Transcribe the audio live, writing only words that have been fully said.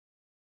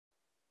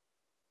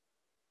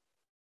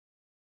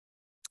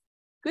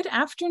Good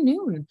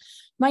afternoon.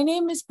 My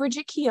name is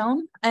Bridget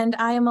Keown, and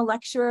I am a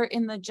lecturer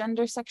in the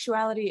Gender,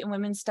 Sexuality, and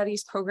Women's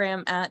Studies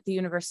program at the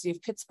University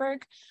of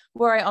Pittsburgh,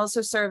 where I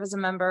also serve as a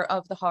member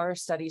of the Horror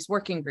Studies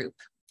Working Group.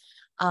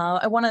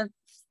 I want to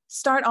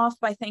start off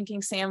by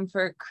thanking Sam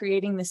for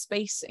creating this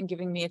space and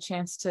giving me a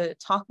chance to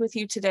talk with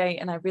you today,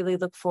 and I really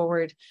look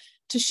forward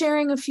to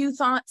sharing a few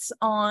thoughts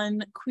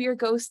on queer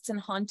ghosts and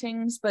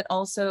hauntings, but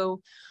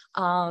also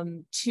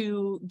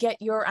to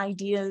get your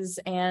ideas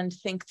and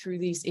think through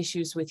these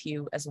issues with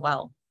you as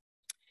well.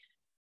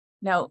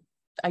 Now,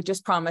 I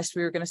just promised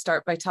we were going to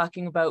start by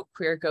talking about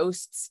queer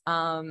ghosts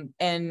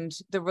and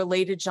the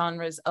related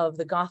genres of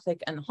the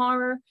Gothic and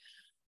horror.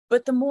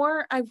 But the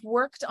more I've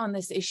worked on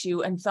this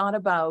issue and thought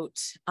about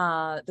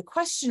the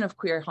question of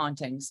queer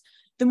hauntings,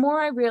 the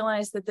more I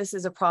realize that this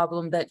is a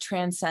problem that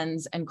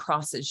transcends and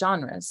crosses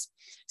genres.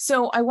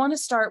 So I want to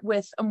start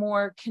with a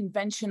more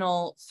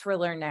conventional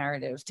thriller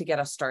narrative to get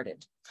us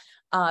started.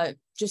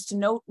 Just to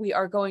note, we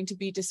are going to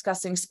be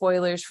discussing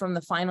spoilers from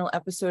the final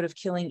episode of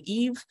Killing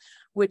Eve,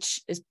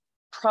 which is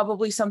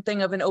probably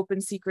something of an open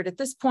secret at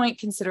this point,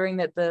 considering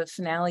that the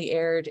finale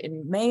aired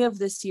in May of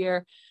this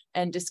year,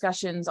 and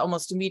discussions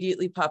almost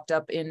immediately popped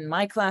up in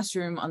my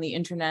classroom, on the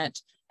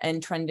internet,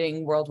 and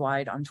trending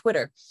worldwide on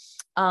Twitter.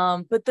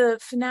 But the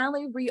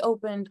finale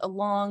reopened a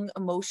long,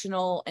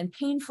 emotional, and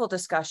painful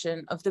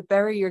discussion of the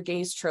bury your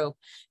gaze trope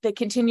that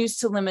continues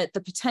to limit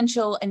the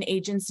potential and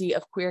agency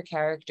of queer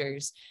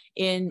characters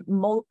in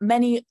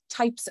many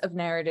types of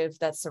narrative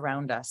that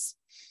surround us.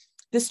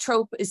 This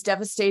trope is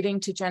devastating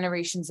to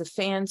generations of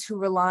fans who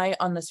rely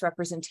on this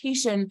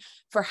representation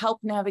for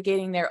help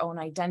navigating their own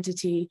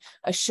identity,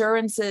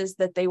 assurances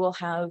that they will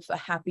have a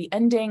happy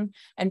ending,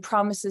 and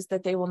promises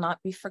that they will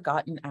not be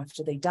forgotten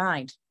after they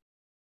died.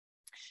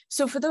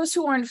 So for those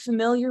who aren't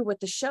familiar with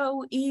the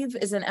show, Eve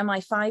is an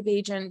MI5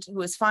 agent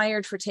who is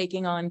fired for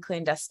taking on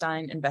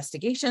clandestine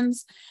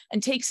investigations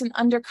and takes an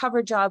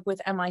undercover job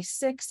with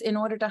MI6 in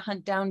order to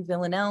hunt down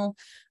Villanelle,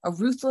 a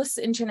ruthless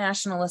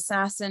international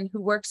assassin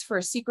who works for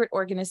a secret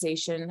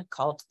organization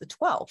called the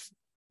 12.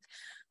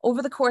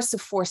 Over the course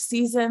of 4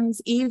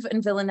 seasons, Eve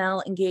and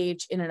Villanelle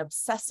engage in an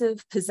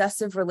obsessive,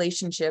 possessive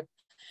relationship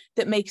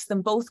that makes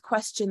them both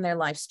question their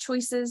life's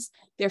choices,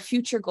 their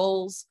future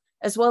goals,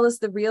 as well as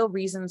the real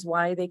reasons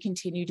why they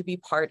continue to be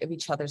part of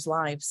each other's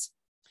lives.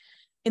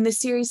 In the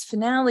series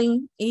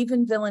finale, Eve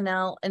and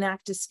Villanelle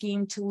enact a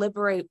scheme to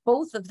liberate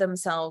both of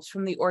themselves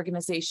from the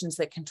organizations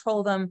that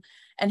control them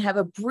and have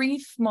a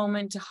brief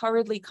moment to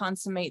hurriedly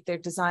consummate their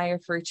desire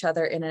for each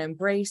other in an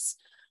embrace,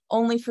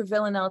 only for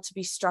Villanelle to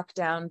be struck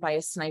down by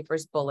a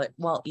sniper's bullet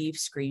while Eve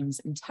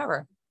screams in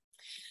terror.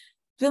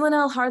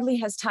 Villanelle hardly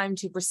has time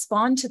to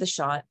respond to the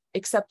shot,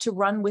 except to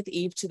run with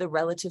Eve to the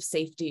relative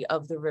safety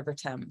of the River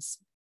Thames.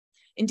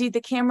 Indeed,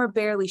 the camera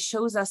barely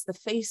shows us the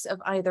face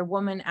of either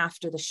woman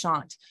after the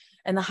shot,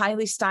 and the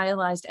highly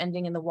stylized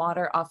ending in the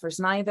water offers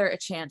neither a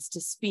chance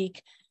to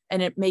speak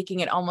and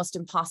making it almost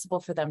impossible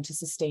for them to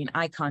sustain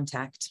eye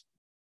contact.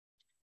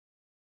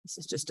 This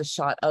is just a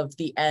shot of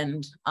the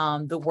end,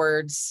 the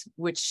words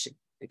which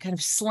kind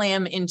of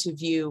slam into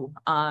view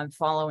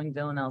following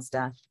Villanelle's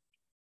death.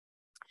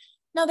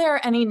 Now, there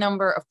are any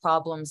number of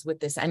problems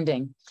with this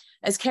ending.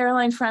 As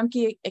Caroline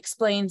Fremke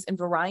explains in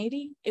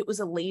Variety, it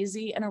was a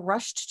lazy and a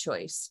rushed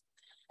choice.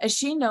 As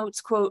she notes,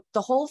 quote,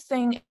 "The whole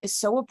thing is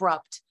so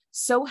abrupt,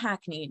 so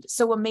hackneyed,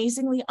 so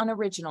amazingly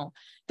unoriginal,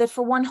 that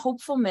for one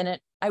hopeful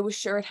minute, I was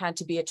sure it had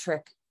to be a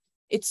trick.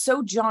 It's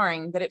so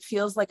jarring that it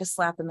feels like a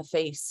slap in the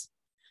face,"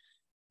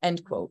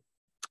 end quote.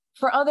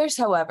 For others,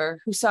 however,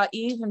 who saw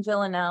Eve and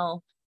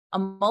Villanelle, a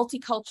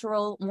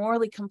multicultural,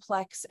 morally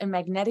complex, and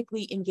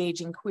magnetically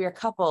engaging queer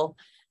couple,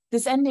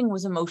 this ending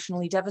was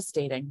emotionally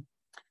devastating.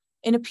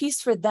 In a piece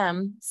for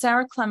them,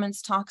 Sarah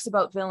Clements talks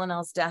about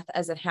Villanelle's death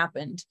as it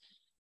happened,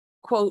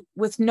 quote,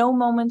 "with no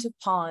moment of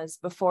pause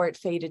before it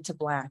faded to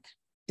black.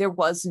 There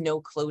was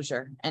no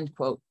closure," end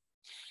quote.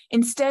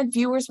 Instead,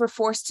 viewers were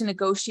forced to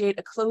negotiate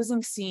a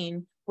closing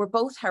scene where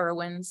both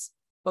heroines,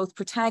 both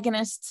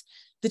protagonists,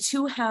 the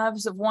two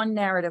halves of one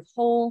narrative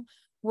whole,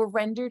 were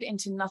rendered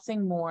into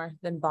nothing more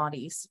than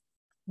bodies.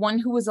 One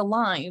who was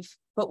alive,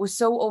 but was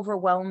so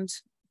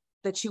overwhelmed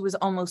that she was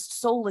almost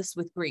soulless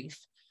with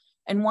grief,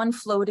 and one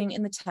floating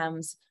in the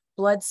Thames,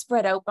 blood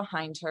spread out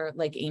behind her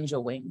like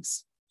angel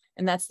wings.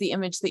 And that's the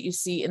image that you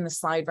see in the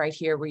slide right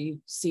here, where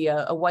you see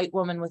a white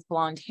woman with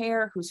blonde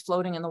hair who's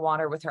floating in the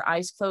water with her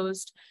eyes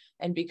closed.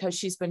 And because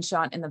she's been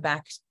shot in the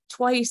back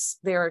twice,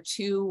 there are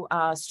 2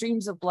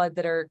 streams of blood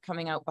that are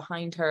coming out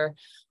behind her.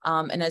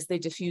 And as they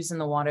diffuse in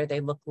the water, they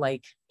look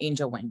like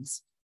angel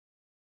wings.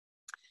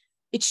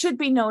 It should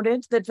be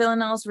noted that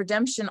Villanelle's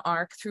redemption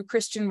arc through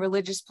Christian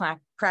religious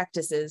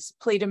practices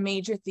played a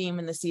major theme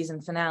in the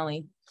season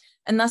finale,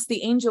 and thus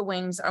the angel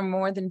wings are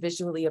more than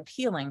visually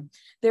appealing.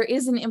 There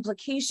is an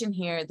implication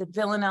here that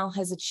Villanelle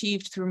has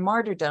achieved through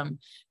martyrdom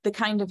the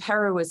kind of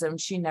heroism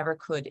she never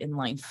could in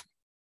life.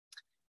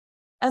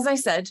 As I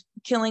said,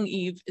 Killing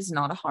Eve is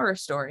not a horror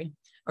story,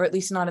 or at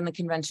least not in the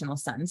conventional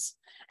sense,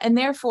 and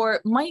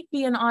therefore might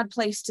be an odd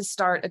place to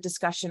start a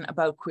discussion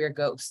about queer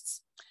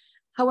ghosts.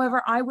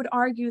 However, I would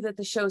argue that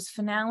the show's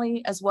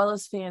finale, as well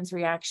as fans'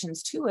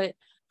 reactions to it,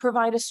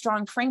 provide a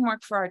strong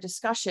framework for our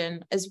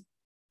discussion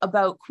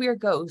about queer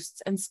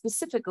ghosts, and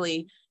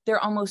specifically their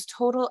almost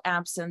total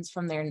absence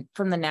from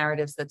the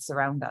narratives that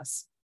surround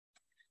us.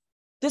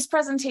 This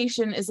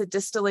presentation is a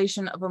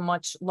distillation of a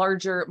much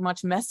larger,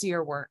 much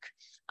messier work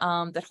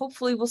that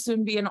hopefully will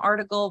soon be an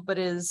article, but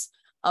is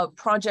a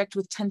project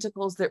with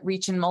tentacles that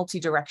reach in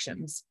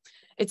multi-directions.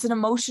 It's an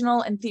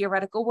emotional and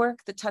theoretical work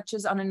that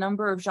touches on a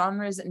number of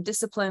genres and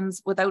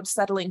disciplines without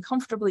settling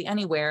comfortably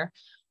anywhere,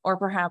 or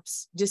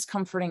perhaps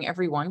discomforting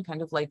everyone,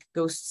 kind of like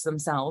ghosts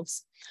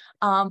themselves.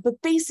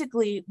 But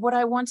basically, what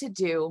I want to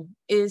do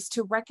is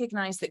to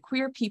recognize that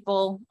queer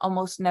people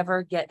almost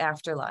never get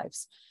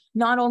afterlives,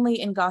 not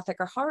only in Gothic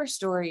or horror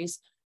stories,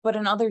 but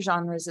in other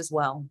genres as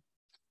well.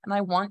 And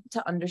I want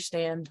to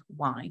understand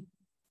why.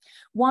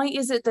 Why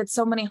is it that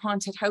so many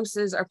haunted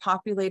houses are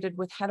populated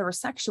with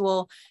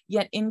heterosexual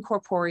yet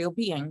incorporeal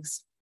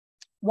beings?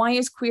 Why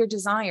is queer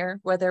desire,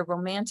 whether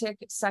romantic,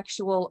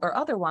 sexual, or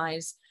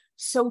otherwise,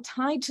 so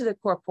tied to the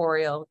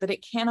corporeal that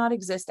it cannot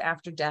exist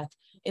after death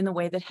in the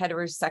way that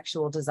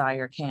heterosexual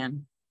desire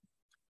can?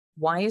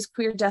 Why is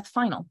queer death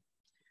final?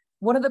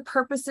 What are the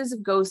purposes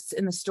of ghosts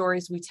in the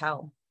stories we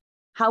tell?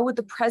 How would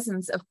the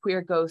presence of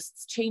queer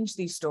ghosts change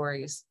these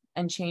stories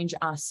and change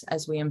us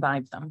as we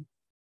imbibe them?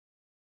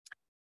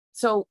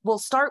 So we'll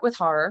start with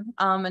horror.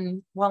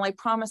 And while I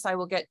promise I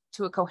will get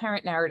to a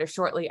coherent narrative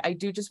shortly, I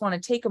do just want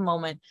to take a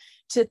moment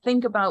to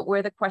think about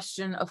where the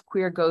question of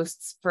queer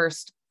ghosts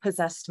first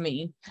possessed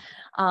me.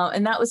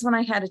 And that was when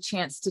I had a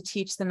chance to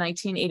teach the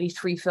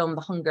 1983 film,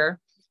 The Hunger,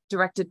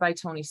 directed by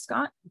Tony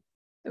Scott.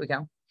 There we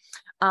go.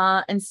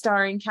 And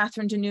starring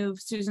Catherine Deneuve,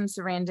 Susan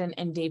Sarandon,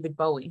 and David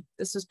Bowie.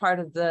 This was part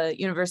of the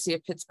University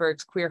of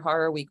Pittsburgh's Queer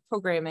Horror Week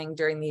programming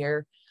during the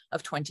year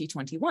of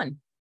 2021.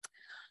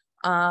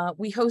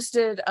 We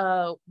hosted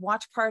a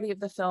watch party of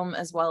the film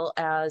as well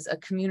as a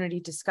community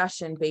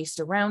discussion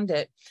based around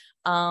it,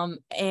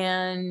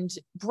 and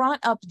brought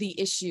up the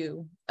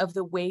issue of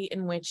the way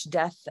in which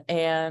death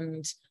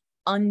and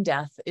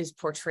undeath is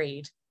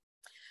portrayed.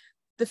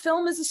 The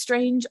film is a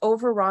strange,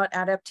 overwrought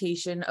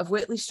adaptation of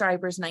Whitley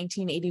Strieber's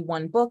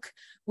 1981 book,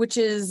 which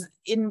is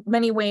in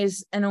many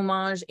ways an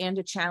homage and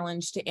a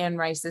challenge to Anne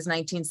Rice's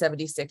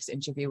 1976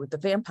 Interview with the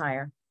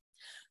Vampire.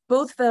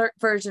 Both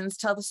versions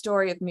tell the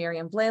story of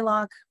Miriam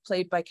Blaylock,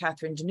 played by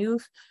Catherine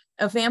Deneuve,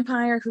 a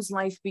vampire whose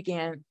life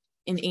began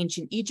in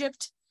ancient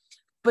Egypt,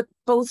 but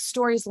both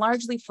stories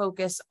largely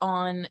focus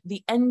on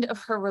the end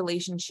of her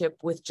relationship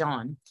with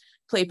John,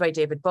 played by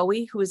David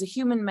Bowie, who is a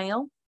human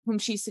male whom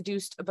she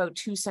seduced about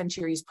 2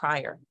 centuries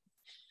prior.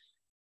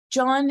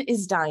 John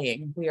is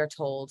dying, we are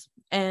told,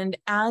 and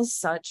as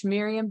such,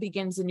 Miriam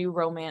begins a new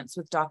romance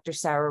with Dr.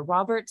 Sarah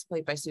Roberts,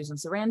 played by Susan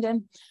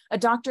Sarandon, a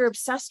doctor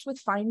obsessed with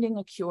finding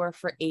a cure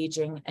for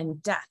aging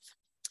and death.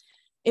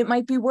 It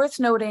might be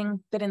worth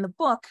noting that in the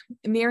book,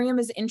 Miriam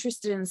is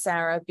interested in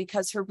Sarah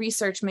because her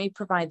research may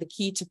provide the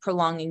key to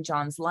prolonging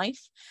John's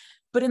life,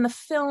 but in the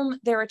film,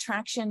 their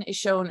attraction is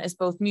shown as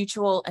both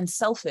mutual and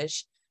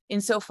selfish,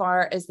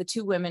 insofar as the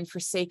 2 women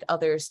forsake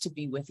others to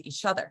be with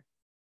each other.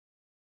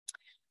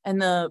 And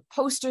the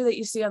poster that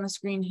you see on the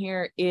screen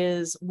here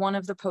is one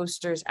of the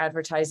posters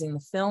advertising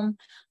the film.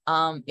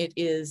 It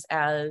is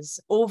as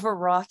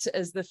overwrought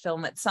as the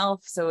film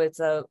itself. So it's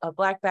a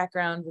black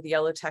background with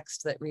yellow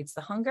text that reads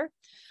The Hunger.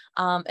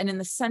 And in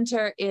the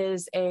center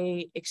is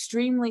a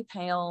extremely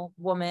pale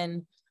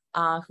woman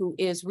who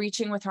is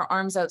reaching with her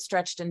arms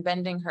outstretched and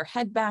bending her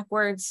head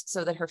backwards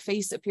so that her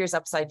face appears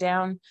upside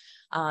down.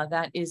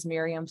 That is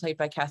Miriam, played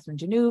by Catherine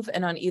Deneuve.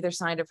 And on either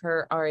side of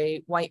her are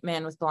a white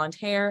man with blonde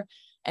hair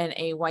and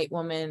a white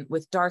woman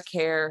with dark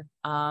hair,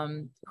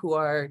 who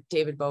are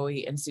David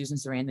Bowie and Susan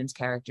Sarandon's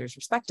characters,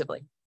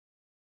 respectively.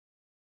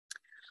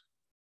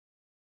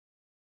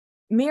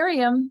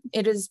 Miriam,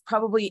 it is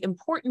probably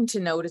important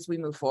to note as we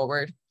move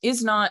forward,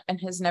 is not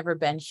and has never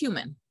been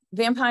human.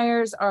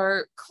 Vampires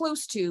are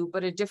close to,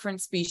 but a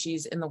different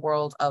species in the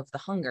world of The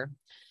Hunger.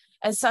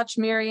 As such,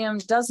 Miriam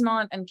does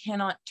not and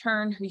cannot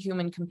turn her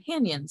human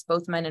companions,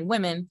 both men and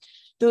women,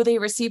 though they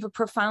receive a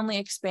profoundly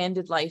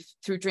expanded life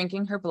through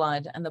drinking her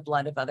blood and the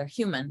blood of other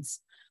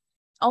humans.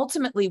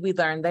 Ultimately, we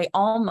learn they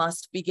all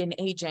must begin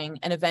aging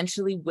and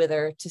eventually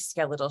wither to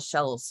skeletal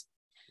shells.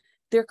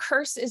 Their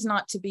curse is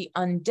not to be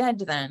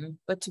undead then,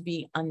 but to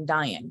be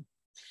undying.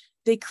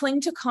 They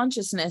cling to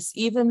consciousness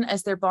even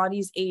as their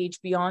bodies age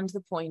beyond the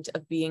point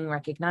of being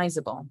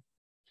recognizable.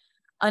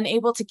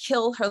 Unable to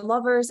kill her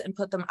lovers and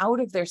put them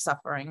out of their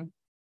suffering,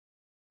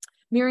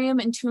 Miriam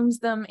entombs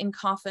them in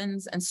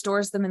coffins and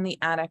stores them in the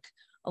attic,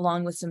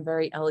 along with some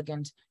very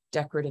elegant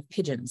decorative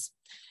pigeons.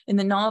 In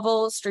the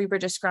novel, Strieber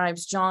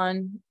describes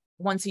John,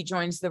 once he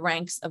joins the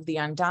ranks of the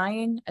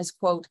undying, as,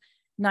 quote,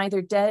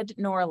 neither dead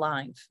nor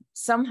alive,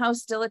 somehow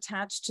still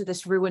attached to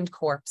this ruined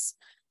corpse,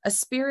 a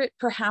spirit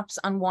perhaps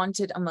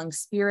unwanted among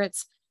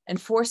spirits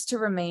and forced to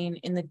remain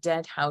in the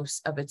dead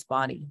house of its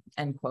body,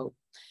 end quote.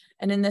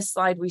 And in this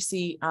slide, we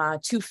see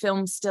 2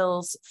 film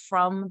stills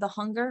from The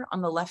Hunger.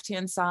 On the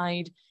left-hand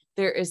side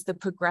There is the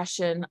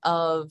progression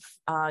of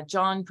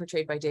John,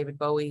 portrayed by David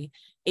Bowie,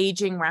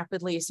 aging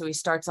rapidly. So he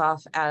starts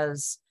off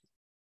as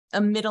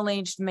a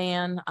middle-aged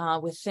man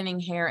with thinning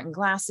hair and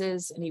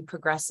glasses, and he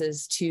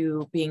progresses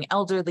to being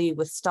elderly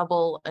with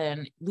stubble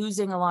and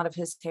losing a lot of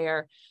his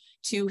hair,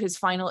 to his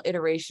final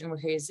iteration where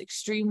he is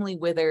extremely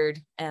withered,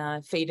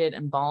 faded,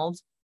 and bald.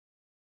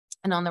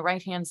 And on the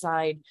right-hand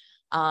side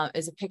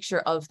is a picture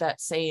of that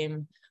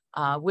same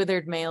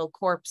withered male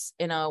corpse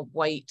in a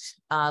white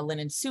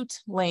linen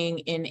suit laying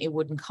in a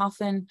wooden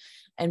coffin.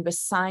 And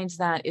besides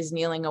that is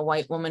kneeling a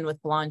white woman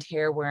with blonde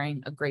hair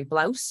wearing a gray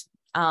blouse.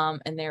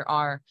 And there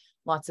are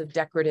lots of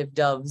decorative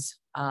doves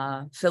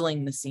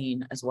filling the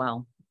scene as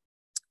well.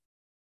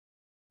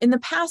 In the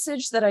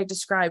passage that I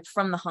described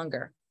from The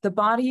Hunger, the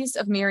bodies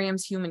of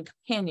Miriam's human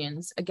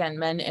companions, again,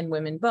 men and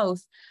women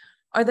both,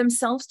 are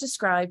themselves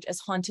described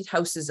as haunted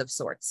houses of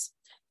sorts,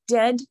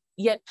 dead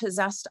yet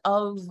possessed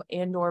of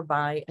and or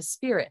by a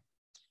spirit.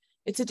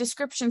 It's a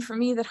description for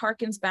me that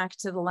harkens back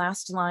to the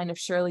last line of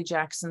Shirley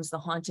Jackson's The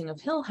Haunting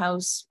of Hill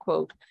House,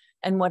 quote,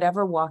 "And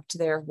whatever walked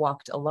there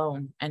walked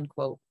alone," end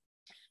quote.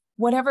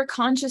 Whatever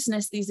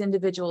consciousness these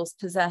individuals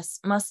possess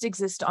must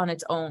exist on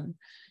its own,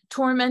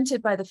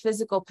 tormented by the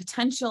physical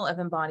potential of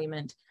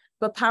embodiment,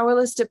 but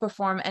powerless to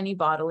perform any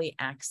bodily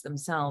acts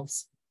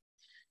themselves.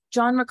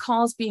 John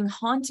recalls being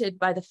haunted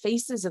by the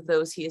faces of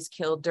those he has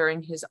killed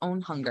during his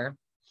own hunger,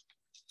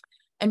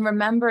 and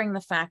remembering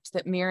the fact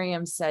that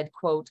Miriam said,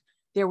 quote,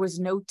 "There was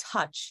no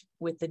touch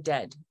with the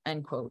dead,"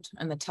 end quote,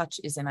 and the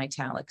touch is in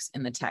italics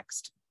in the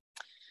text.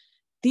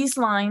 These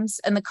lines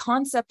and the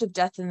concept of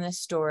death in this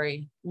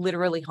story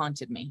literally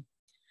haunted me.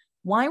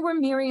 Why were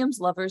Miriam's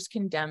lovers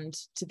condemned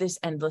to this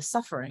endless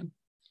suffering?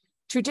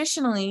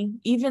 Traditionally,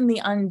 even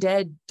the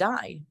undead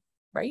die,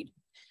 right?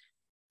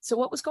 So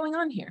what was going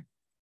on here?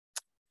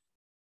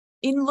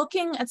 In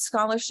looking at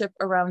scholarship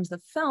around the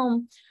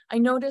film, I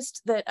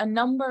noticed that a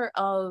number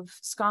of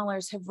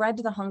scholars have read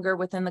The Hunger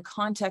within the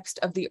context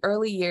of the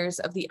early years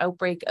of the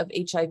outbreak of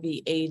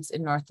HIV/AIDS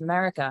in North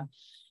America,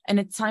 and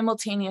its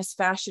simultaneous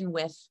fascination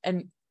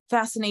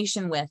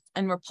with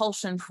and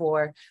repulsion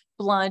for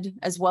blood,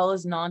 as well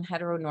as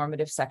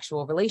non-heteronormative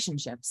sexual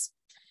relationships.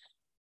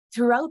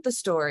 Throughout the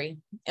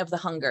story of The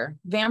Hunger,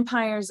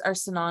 vampires are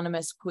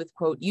synonymous with,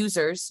 quote,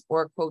 users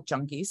or, quote,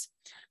 junkies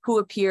who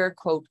appear,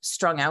 quote,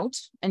 strung out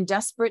and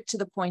desperate to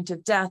the point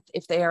of death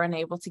if they are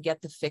unable to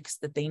get the fix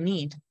that they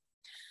need.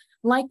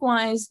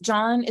 Likewise,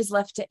 John is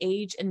left to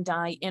age and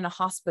die in a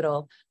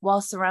hospital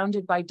while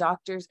surrounded by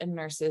doctors and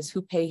nurses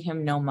who pay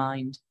him no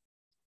mind.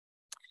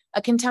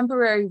 A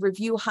contemporary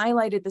review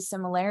highlighted the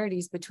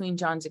similarities between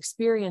John's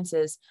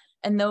experiences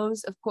and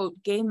those of,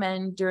 quote, gay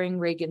men during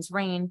Reagan's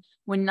reign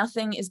when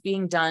nothing is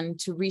being done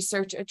to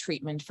research a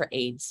treatment for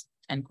AIDS,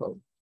 end quote.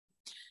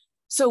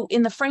 So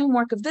in the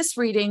framework of this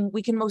reading,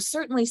 we can most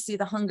certainly see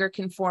The Hunger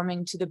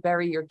conforming to the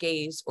bury your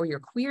gays or your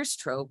queers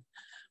trope,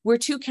 where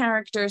two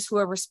characters who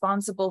are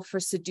responsible for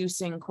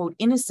seducing, quote,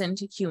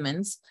 innocent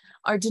humans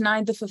are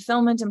denied the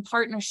fulfillment and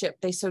partnership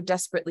they so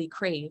desperately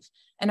crave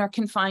and are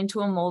confined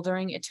to a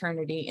moldering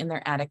eternity in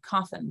their attic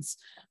coffins.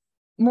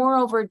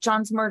 Moreover,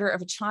 John's murder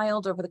of a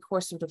child over the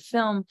course of the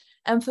film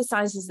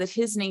emphasizes that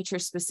his nature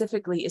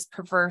specifically is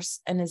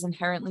perverse and is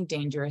inherently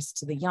dangerous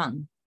to the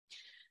young.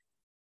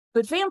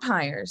 But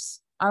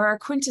vampires are our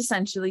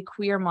quintessentially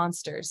queer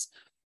monsters,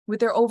 with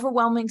their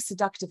overwhelming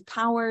seductive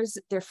powers,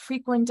 their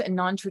frequent and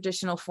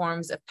non-traditional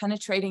forms of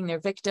penetrating their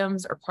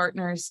victims or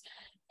partners,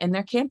 and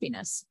their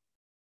campiness.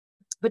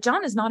 But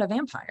John is not a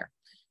vampire,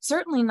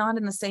 certainly not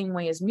in the same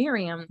way as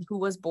Miriam, who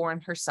was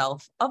born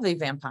herself of a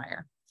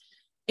vampire.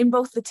 In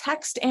both the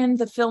text and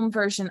the film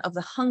version of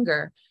The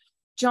Hunger,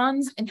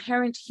 John's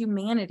inherent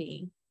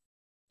humanity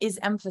is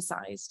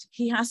emphasized.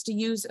 He has to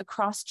use a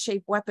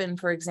cross-shaped weapon,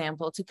 for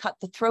example, to cut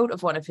the throat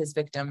of one of his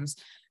victims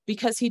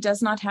because he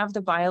does not have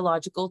the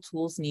biological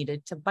tools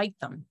needed to bite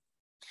them.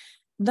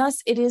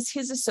 Thus, it is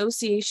his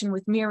association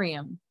with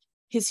Miriam,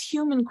 his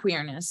human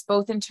queerness,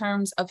 both in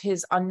terms of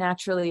his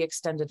unnaturally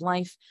extended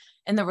life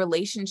and the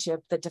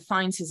relationship that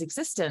defines his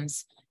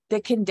existence,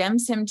 that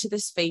condemns him to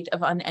this fate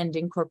of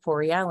unending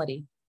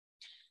corporeality.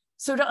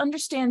 So to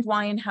understand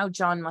why and how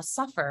John must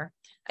suffer,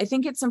 I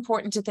think it's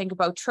important to think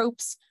about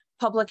tropes,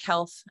 public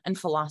health, and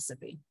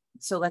philosophy.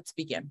 So let's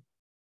begin.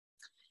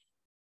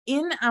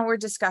 In our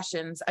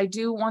discussions, I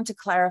do want to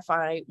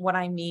clarify what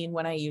I mean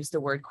when I use the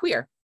word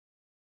queer.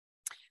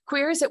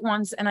 Queer is at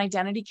once an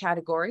identity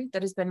category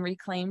that has been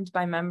reclaimed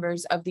by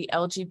members of the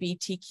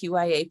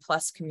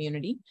LGBTQIA+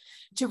 community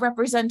to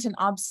represent an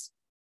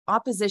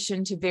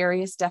opposition to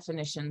various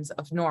definitions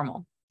of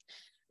normal.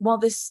 While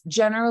this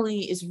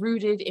generally is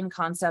rooted in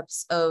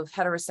concepts of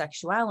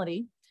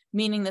heterosexuality,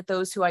 meaning that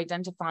those who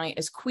identify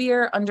as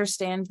queer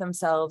understand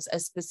themselves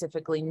as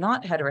specifically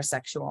not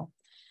heterosexual,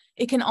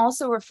 it can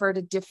also refer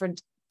to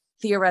different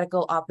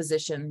theoretical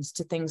oppositions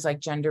to things like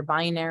gender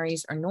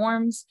binaries or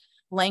norms,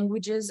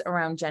 languages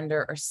around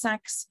gender or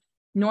sex,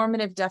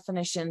 normative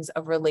definitions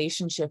of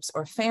relationships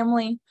or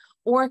family,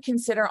 or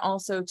consider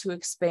also to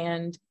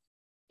expand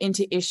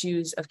into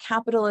issues of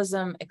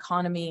capitalism,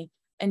 economy,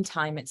 and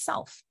time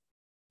itself.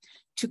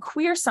 To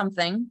queer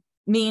something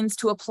means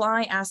to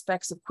apply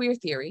aspects of queer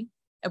theory,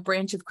 a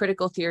branch of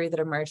critical theory that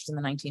emerged in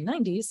the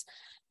 1990s,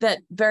 that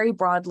very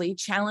broadly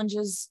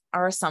challenges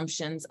our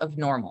assumptions of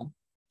normal.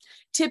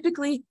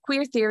 Typically,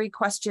 queer theory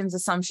questions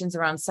assumptions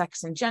around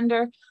sex and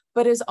gender,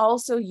 but is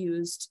also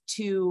used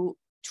to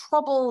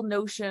trouble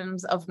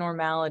notions of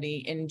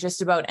normality in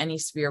just about any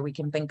sphere we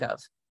can think of.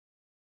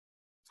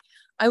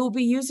 I will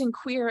be using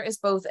queer as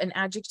both an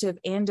adjective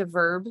and a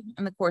verb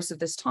in the course of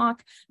this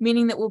talk,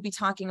 meaning that we'll be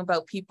talking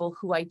about people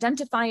who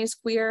identify as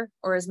queer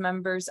or as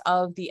members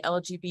of the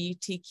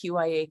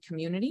LGBTQIA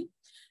community,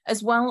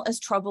 as well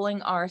as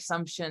troubling our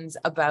assumptions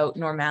about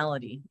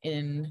normality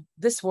in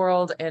this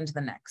world and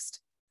the next.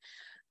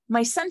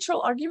 My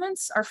central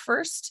arguments are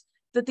first,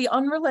 that the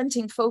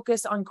unrelenting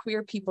focus on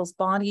queer people's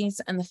bodies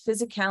and the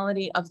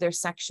physicality of their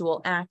sexual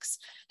acts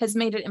has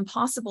made it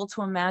impossible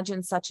to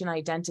imagine such an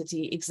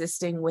identity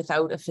existing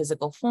without a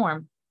physical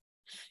form.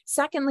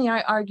 Secondly,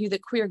 I argue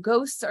that queer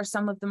ghosts are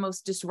some of the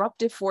most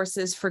disruptive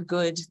forces for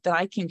good that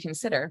I can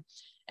consider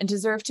and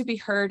deserve to be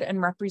heard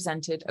and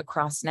represented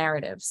across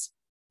narratives.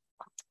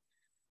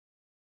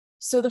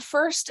 So the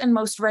first and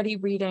most ready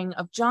reading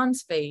of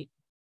John's fate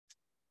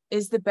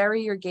is the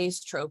bury your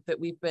gaze trope that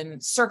we've been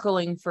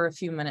circling for a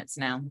few minutes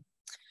now.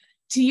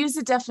 To use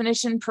a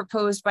definition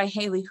proposed by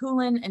Haley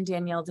Hulin and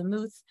Danielle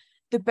DeMuth,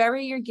 the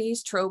bury your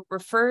gaze trope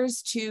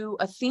refers to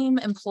a theme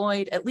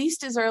employed at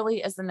least as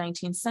early as the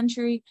 19th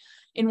century,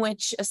 in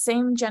which a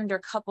same-gender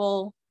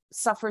couple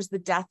suffers the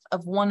death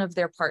of one of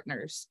their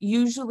partners,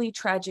 usually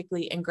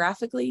tragically and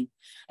graphically,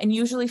 and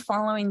usually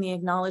following the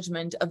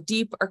acknowledgement of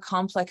deep or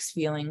complex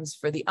feelings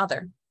for the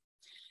other.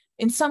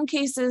 In some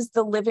cases,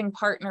 the living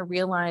partner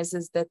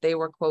realizes that they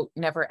were, quote,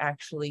 never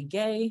actually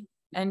gay,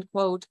 end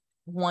quote,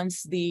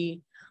 once the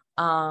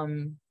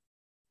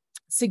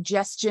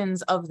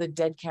suggestions of the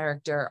dead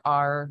character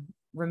are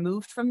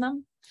removed from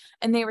them,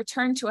 and they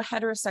return to a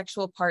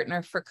heterosexual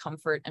partner for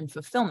comfort and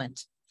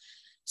fulfillment.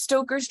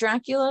 Stoker's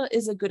Dracula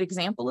is a good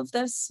example of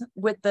this,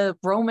 with the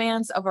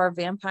bromance of our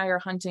vampire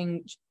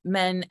hunting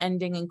men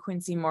ending in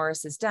Quincy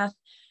Morris's death,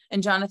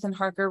 and Jonathan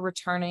Harker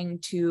returning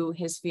to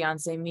his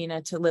fiancée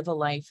Mina to live a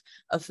life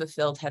of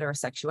fulfilled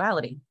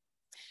heterosexuality.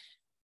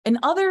 In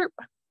other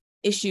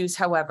issues,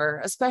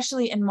 however,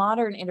 especially in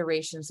modern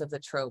iterations of the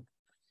trope,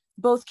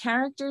 both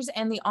characters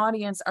and the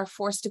audience are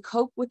forced to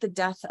cope with the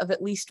death of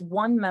at least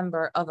one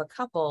member of a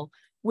couple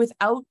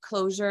without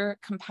closure,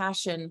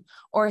 compassion,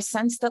 or a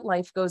sense that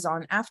life goes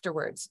on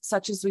afterwards,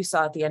 such as we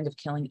saw at the end of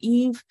Killing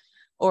Eve,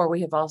 or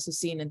we have also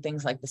seen in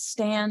things like The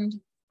Stand,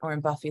 or in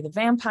Buffy the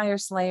Vampire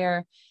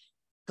Slayer.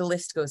 The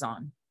list goes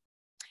on.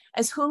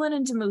 As Hulin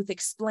and DeMuth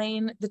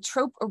explain, the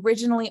trope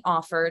originally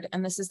offered,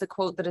 and this is the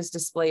quote that is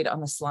displayed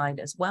on the slide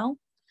as well,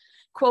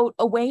 quote,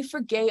 a way for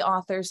gay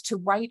authors to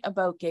write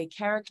about gay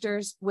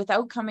characters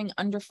without coming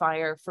under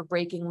fire for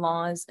breaking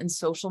laws and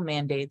social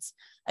mandates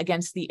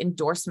against the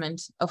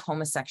endorsement of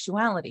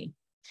homosexuality.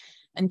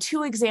 And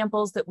two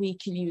examples that we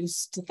can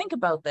use to think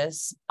about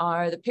this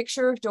are the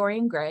picture of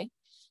Dorian Gray,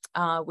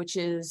 which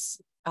is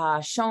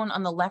shown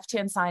on the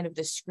left-hand side of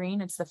the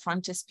screen. It's the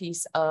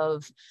frontispiece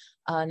of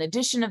an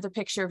edition of the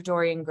picture of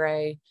Dorian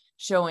Gray,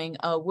 showing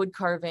a wood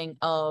carving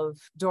of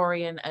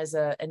Dorian as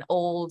an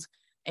old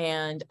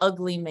and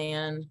ugly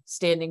man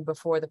standing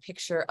before the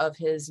picture of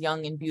his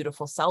young and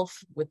beautiful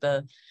self, with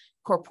the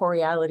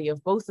corporeality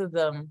of both of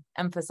them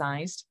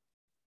emphasized.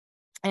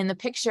 And the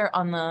picture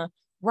on the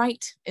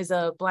right is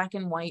a black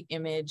and white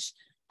image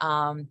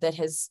that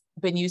has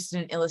been used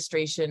in an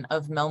illustration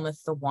of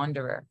Melmoth the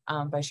Wanderer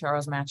by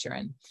Charles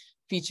Maturin,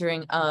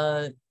 featuring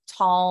a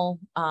tall,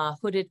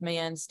 hooded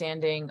man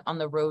standing on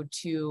the road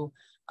to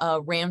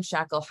a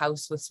ramshackle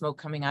house with smoke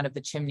coming out of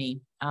the chimney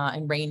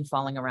and rain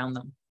falling around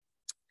them.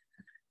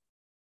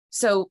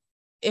 So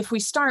if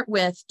we start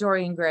with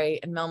Dorian Gray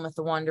and Melmoth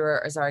the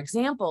Wanderer as our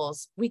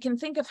examples, we can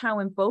think of how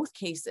in both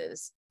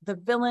cases, the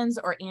villains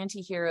or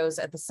anti-heroes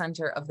at the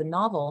center of the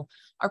novel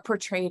are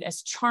portrayed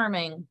as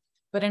charming,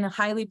 but in a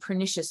highly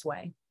pernicious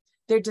way.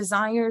 Their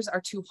desires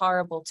are too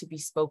horrible to be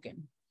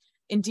spoken.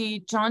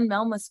 Indeed, John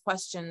Melmoth's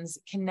questions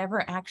can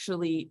never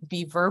actually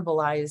be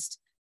verbalized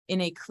in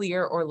a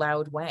clear or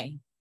loud way.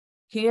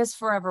 He is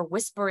forever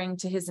whispering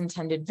to his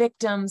intended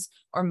victims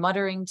or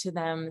muttering to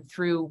them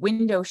through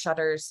window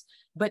shutters,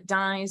 but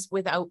dies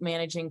without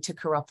managing to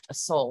corrupt a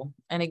soul.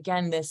 And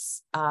again,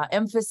 this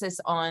emphasis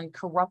on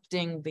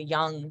corrupting the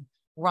young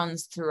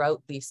runs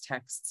throughout these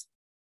texts.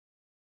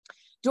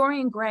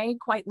 Dorian Gray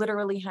quite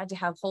literally had to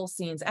have whole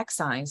scenes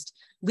excised,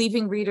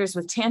 leaving readers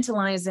with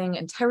tantalizing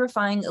and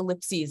terrifying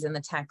ellipses in the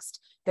text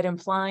that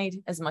implied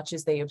as much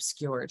as they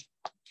obscured.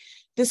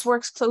 This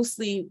works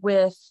closely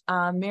with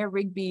Mayor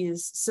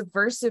Rigby's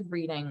subversive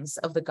readings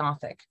of the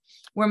Gothic,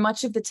 where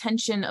much of the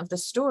tension of the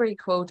story,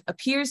 quote,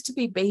 appears to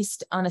be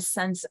based on a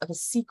sense of a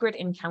secret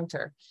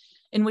encounter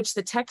in which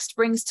the text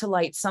brings to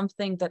light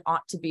something that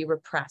ought to be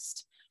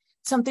repressed,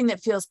 something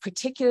that feels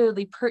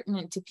particularly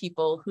pertinent to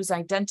people whose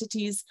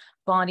identities,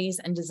 bodies,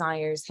 and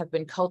desires have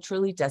been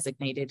culturally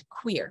designated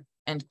queer,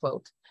 end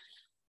quote.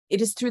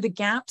 It is through the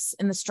gaps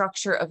in the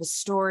structure of a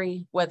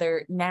story,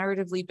 whether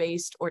narratively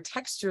based or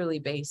textually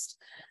based,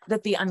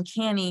 that the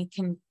uncanny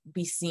can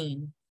be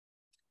seen.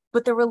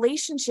 But the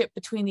relationship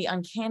between the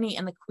uncanny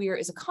and the queer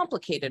is a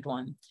complicated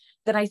one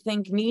that I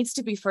think needs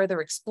to be further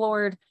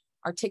explored,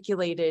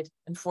 articulated,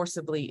 and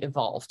forcibly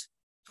evolved.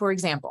 For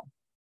example,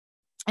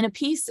 in a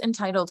piece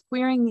entitled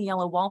 "Queering the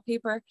Yellow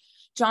Wallpaper,"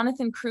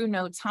 Jonathan Crew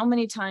notes how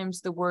many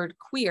times the word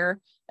queer,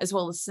 as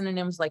well as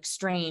synonyms like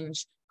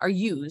strange, are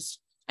used,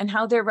 and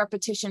how their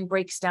repetition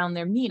breaks down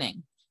their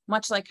meaning,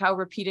 much like how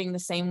repeating the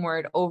same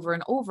word over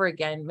and over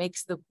again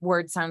makes the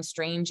word sound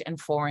strange and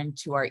foreign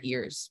to our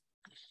ears.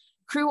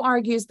 Crew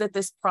argues that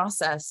this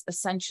process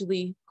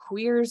essentially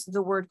queers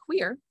the word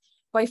queer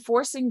by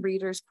forcing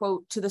readers,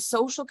 quote, to the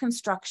social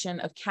construction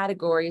of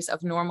categories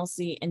of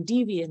normalcy and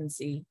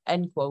deviancy,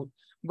 end quote,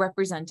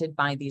 represented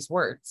by these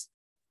words.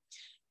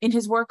 In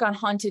his work on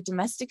haunted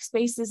domestic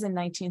spaces in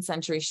 19th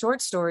century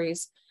short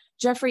stories,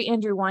 Jeffrey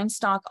Andrew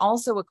Weinstock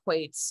also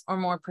equates, or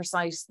more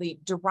precisely,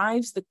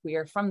 derives the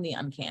queer from the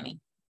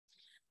uncanny.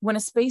 When a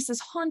space is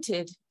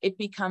haunted, it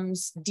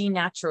becomes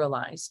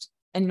denaturalized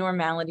and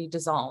normality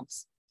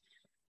dissolves.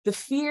 The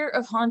fear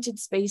of haunted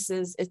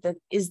spaces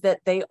is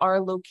that they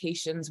are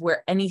locations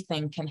where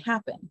anything can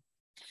happen.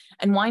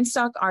 And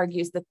Weinstock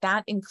argues that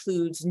that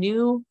includes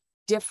new,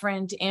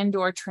 different,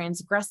 and/or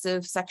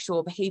transgressive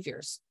sexual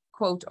behaviors,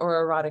 quote,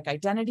 or erotic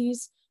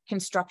identities,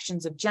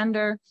 constructions of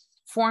gender,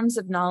 forms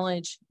of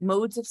knowledge,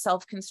 modes of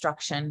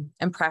self-construction,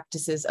 and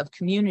practices of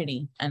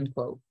community, end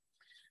quote.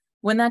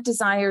 When that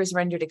desire is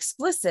rendered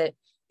explicit,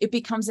 it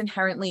becomes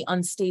inherently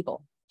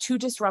unstable, too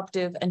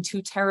disruptive and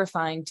too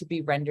terrifying to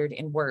be rendered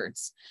in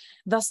words.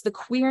 Thus, the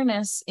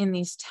queerness in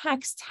these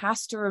texts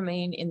has to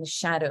remain in the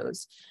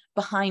shadows,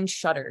 behind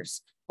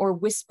shutters, or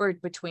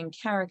whispered between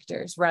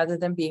characters rather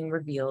than being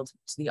revealed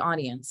to the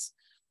audience.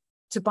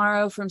 To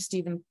borrow from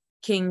Stephen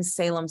King's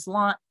Salem's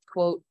Lot,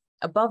 quote,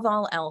 above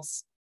all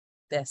else,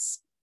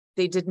 this,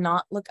 they did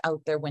not look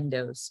out their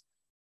windows.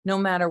 No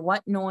matter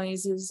what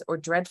noises or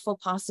dreadful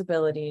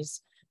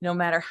possibilities, no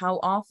matter how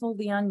awful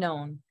the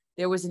unknown,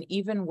 there was an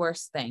even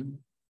worse thing,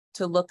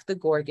 to look the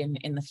Gorgon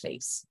in the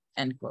face,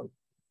 end quote.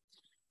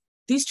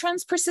 These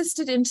trends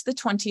persisted into the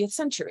 20th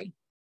century,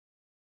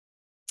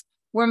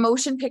 where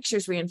motion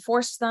pictures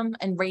reinforced them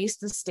and raised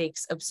the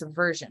stakes of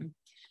subversion.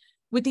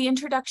 With the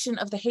introduction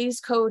of the Hays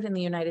Code in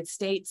the United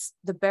States,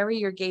 the bury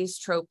your gaze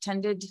trope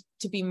tended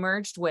to be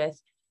merged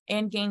with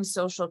and gain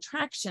social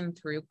traction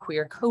through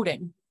queer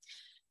coding.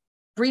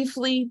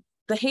 Briefly,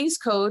 the Hays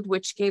Code,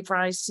 which gave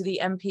rise to the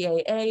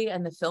MPAA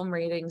and the film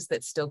ratings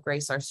that still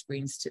grace our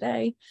screens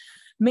today,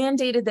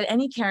 mandated that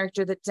any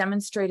character that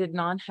demonstrated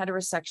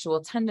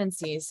non-heterosexual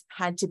tendencies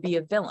had to be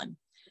a villain,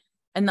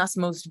 and thus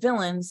most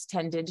villains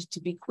tended to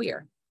be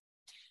queer.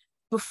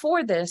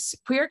 Before this,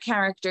 queer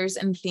characters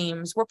and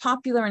themes were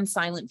popular in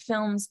silent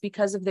films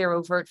because of their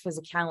overt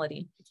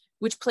physicality,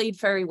 which played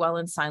very well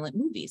in silent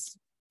movies.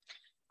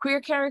 Queer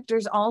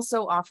characters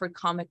also offered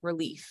comic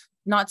relief,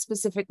 not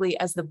specifically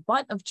as the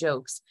butt of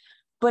jokes,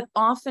 but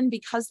often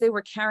because they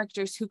were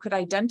characters who could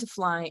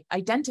identify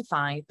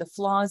the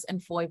flaws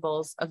and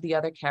foibles of the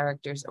other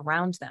characters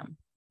around them.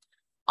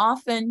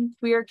 Often,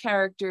 queer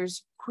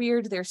characters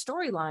queered their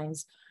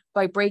storylines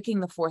by breaking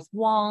the fourth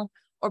wall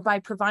or by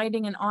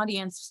providing an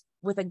audience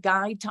with a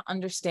guide to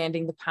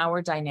understanding the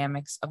power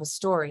dynamics of a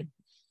story.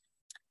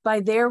 By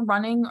their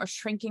running or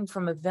shrinking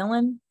from a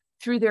villain,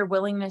 through their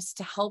willingness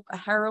to help a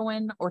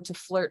heroine or to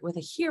flirt with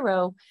a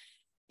hero,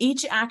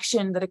 each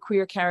action that a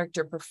queer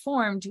character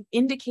performed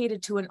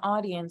indicated to an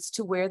audience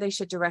to where they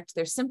should direct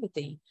their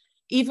sympathy,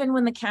 even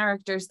when the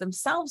characters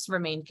themselves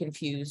remained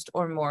confused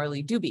or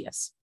morally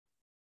dubious.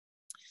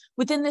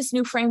 Within this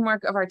new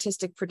framework of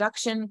artistic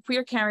production,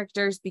 queer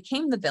characters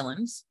became the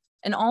villains,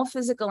 and all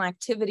physical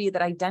activity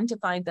that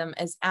identified them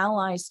as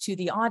allies to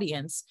the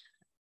audience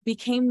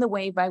became the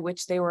way by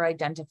which they were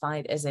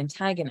identified as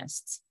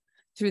antagonists.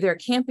 Through their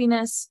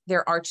campiness,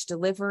 their arch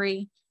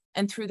delivery,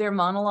 and through their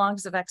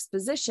monologues of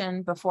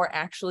exposition before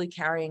actually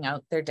carrying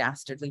out their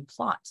dastardly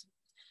plot.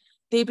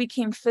 They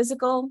became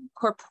physical,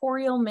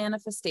 corporeal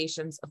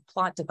manifestations of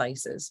plot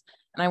devices,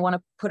 and I want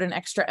to put an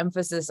extra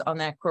emphasis on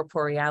that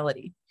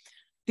corporeality.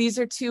 These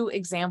are two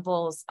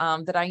examples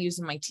that I use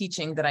in my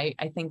teaching that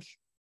I think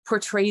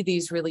portray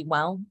these really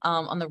well.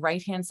 On the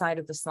right-hand side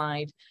of the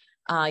slide,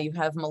 you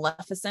have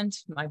Maleficent,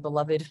 my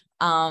beloved,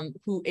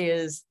 who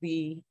is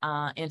the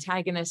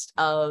antagonist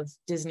of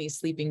Disney's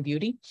Sleeping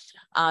Beauty.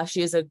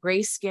 She is a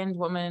gray-skinned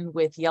woman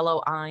with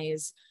yellow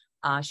eyes.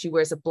 She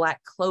wears a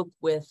black cloak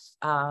with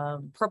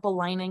purple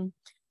lining.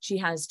 She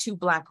has two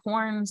black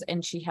horns,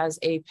 and she has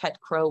a pet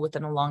crow with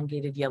an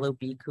elongated yellow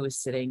beak who is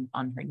sitting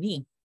on her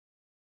knee.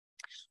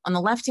 On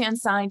the left-hand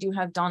side, you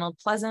have Donald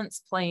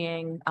Pleasance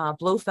playing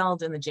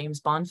Blofeld in the James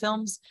Bond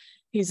films.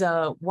 He's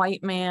a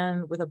white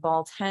man with a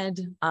bald head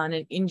and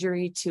an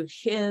injury to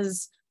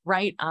his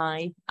right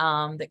eye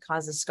that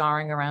causes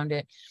scarring around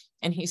it.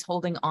 And he's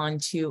holding on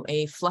to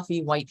a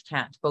fluffy white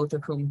cat, both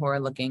of whom are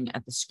looking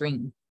at the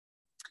screen.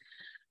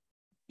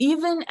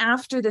 Even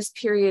after this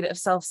period of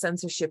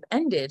self-censorship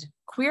ended,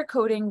 queer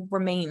coding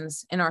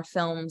remains in our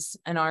films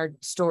and our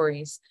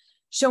stories,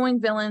 showing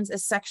villains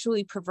as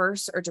sexually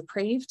perverse or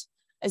depraved,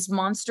 as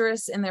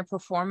monstrous in their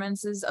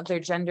performances of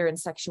their gender and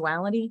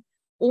sexuality,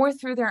 or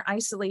through their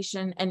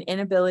isolation and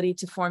inability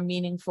to form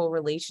meaningful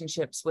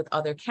relationships with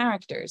other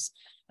characters.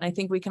 And I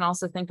think we can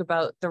also think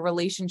about the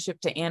relationship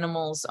to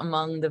animals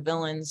among the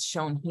villains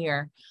shown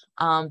here,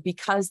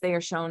 because they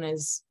are shown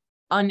as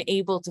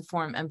unable to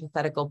form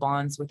empathetical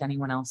bonds with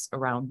anyone else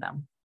around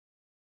them.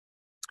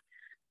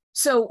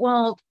 So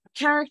while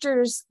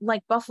characters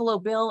like Buffalo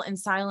Bill and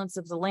Silence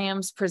of the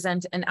Lambs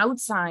present an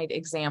outsized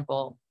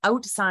example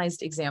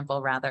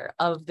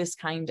of this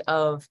kind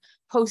of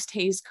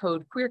post-Hays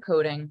Code queer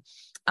coding,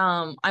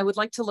 I would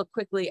like to look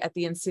quickly at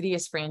the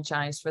Insidious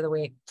franchise for the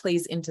way it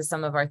plays into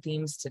some of our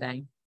themes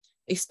today,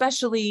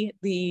 especially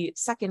the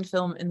second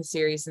film in the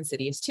series,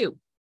 Insidious 2.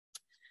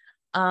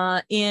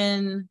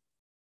 In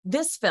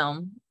this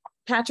film,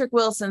 Patrick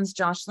Wilson's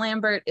Josh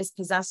Lambert is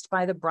possessed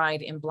by the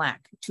bride in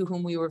black, to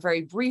whom we were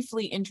very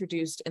briefly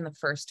introduced in the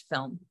first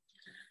film.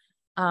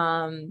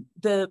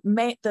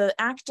 The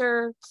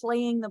actor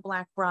playing the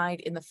black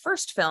bride in the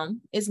first film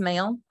is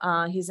male.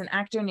 He's an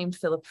actor named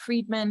Philip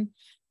Friedman.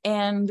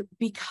 And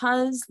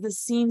because the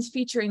scenes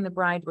featuring the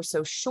bride were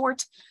so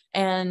short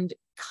and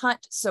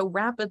cut so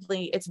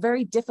rapidly, it's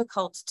very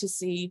difficult to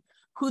see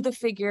who the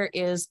figure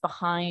is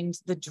behind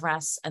the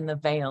dress and the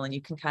veil. And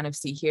you can kind of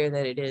see here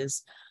that it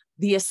is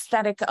the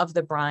aesthetic of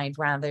the bride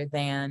rather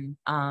than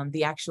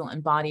the actual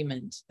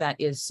embodiment that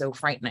is so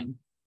frightening.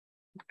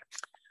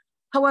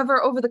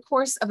 However, over the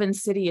course of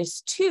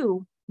Insidious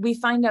 2, we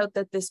find out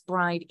that this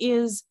bride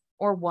is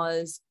or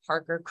was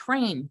Parker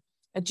Crane,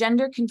 a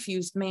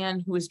gender-confused man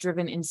who was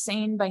driven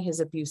insane by his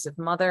abusive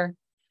mother,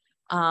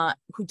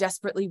 who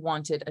desperately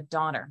wanted a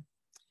daughter.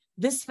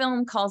 This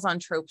film calls on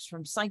tropes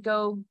from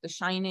Psycho, The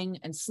Shining,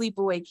 and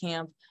Sleepaway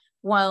Camp,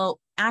 while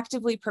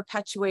actively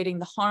perpetuating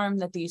the harm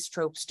that these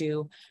tropes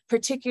do,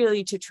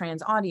 particularly to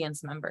trans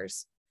audience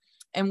members.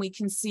 And we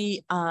can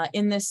see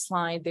in this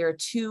slide, there are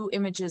two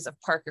images of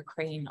Parker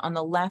Crane. On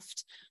the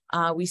left,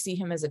 we see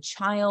him as a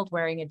child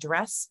wearing a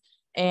dress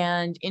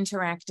and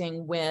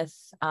interacting with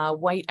a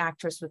white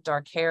actress with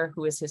dark hair,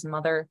 who is his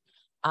mother,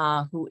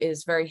 who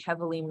is very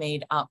heavily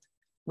made up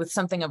with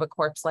something of a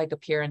corpse-like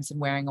appearance and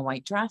wearing a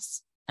white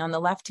dress. On the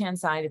left-hand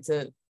side, it's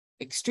an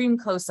extreme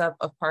close-up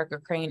of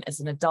Parker Crane as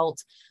an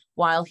adult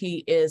while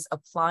he is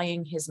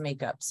applying his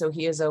makeup. So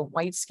he is a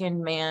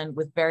white-skinned man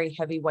with very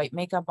heavy white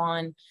makeup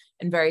on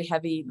and very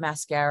heavy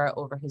mascara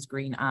over his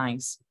green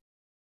eyes.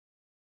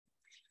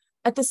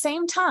 At the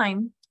same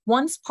time,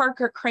 once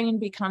Parker Crane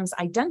becomes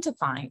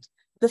identified,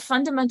 the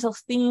fundamental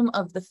theme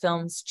of the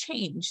films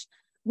change.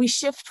 We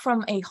shift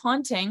from a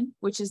haunting,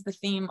 which is the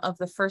theme of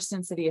the first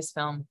Insidious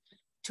film,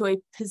 to a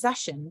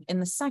possession in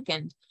the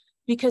second,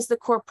 because the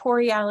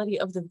corporeality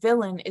of the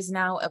villain is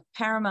now of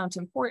paramount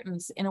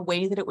importance in a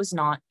way that it was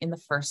not in the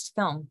first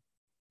film.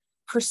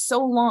 For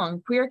so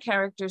long, queer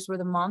characters were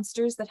the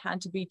monsters that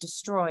had to be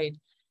destroyed,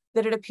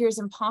 that it appears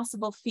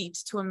impossible feat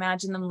to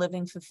imagine them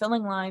living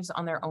fulfilling lives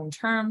on their own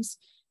terms,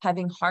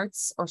 having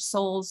hearts or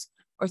souls,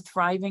 or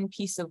thriving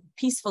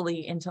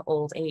peacefully into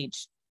old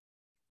age.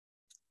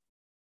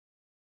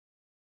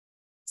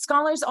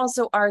 Scholars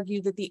also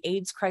argue that the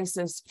AIDS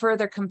crisis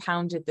further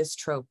compounded this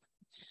trope.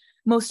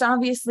 Most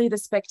obviously, the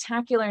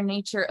spectacular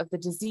nature of the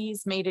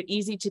disease made it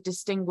easy to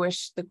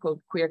distinguish the quote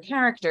queer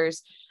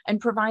characters and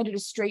provided a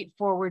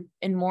straightforward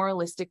and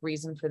moralistic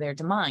reason for their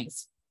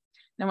demise.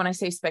 Now, when I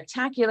say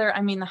spectacular,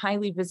 I mean the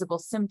highly visible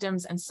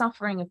symptoms and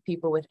suffering of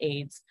people with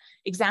AIDS,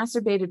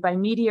 exacerbated by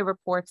media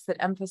reports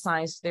that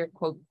emphasized their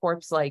quote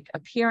corpse-like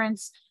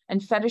appearance and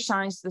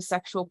fetishized the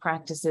sexual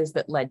practices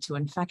that led to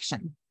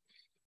infection.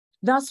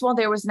 Thus, while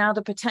there was now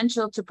the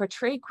potential to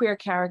portray queer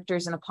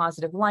characters in a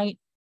positive light,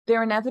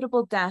 their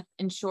inevitable death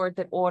ensured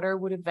that order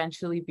would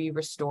eventually be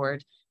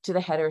restored to the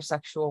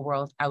heterosexual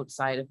world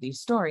outside of these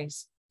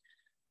stories.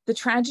 The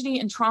tragedy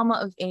and trauma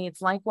of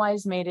AIDS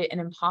likewise made it an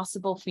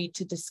impossible feat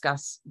to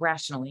discuss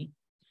rationally.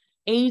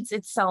 AIDS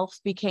itself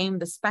became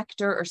the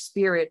specter or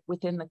spirit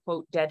within the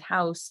quote dead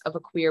house of a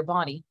queer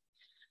body.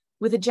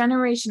 With a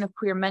generation of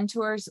queer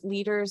mentors,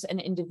 leaders, and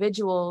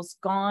individuals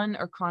gone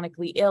or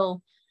chronically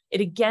ill,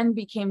 it again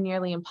became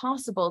nearly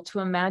impossible to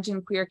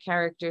imagine queer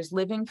characters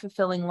living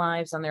fulfilling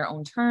lives on their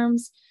own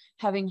terms,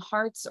 having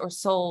hearts or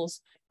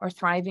souls, or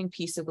thriving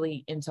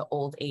peaceably into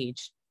old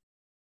age.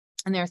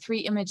 And there are three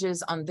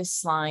images on this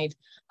slide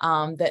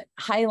that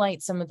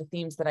highlight some of the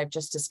themes that I've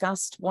just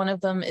discussed. One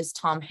of them is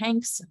Tom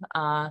Hanks,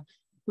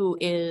 who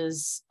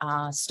is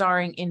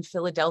starring in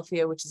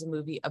Philadelphia, which is a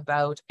movie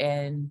about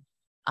an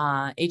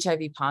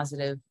HIV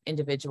positive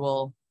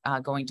individual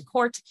going to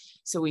court.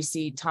 So we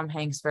see Tom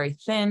Hanks very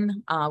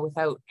thin,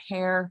 without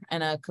hair,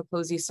 and a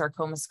Kaposi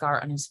sarcoma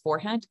scar on his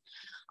forehead.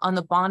 On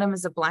the bottom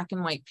is a black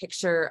and white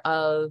picture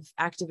of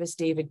activist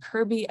David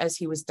Kirby as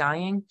he was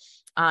dying.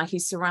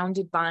 He's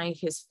surrounded by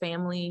his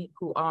family,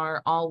 who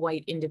are all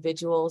white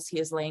individuals. He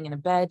is laying in a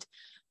bed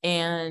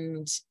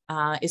and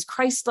is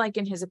Christ-like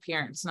in his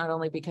appearance, not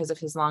only because of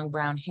his long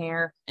brown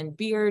hair and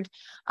beard,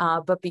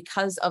 but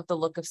because of the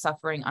look of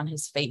suffering on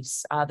his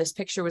face. This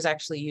picture was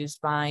actually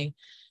used by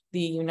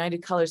the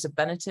United Colors of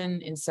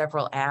Benetton in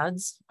several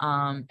ads,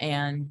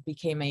 and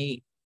became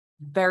a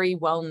very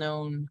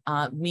well-known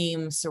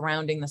meme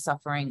surrounding the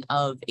suffering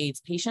of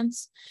AIDS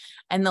patients.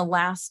 And the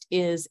last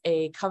is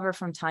a cover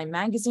from Time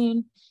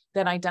magazine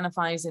that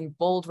identifies in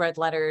bold red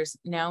letters,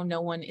 "Now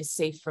no one is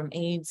safe from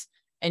AIDS,"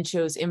 and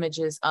shows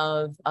images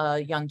of a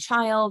young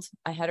child,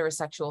 a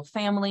heterosexual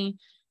family,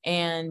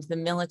 and the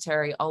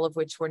military, all of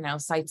which were now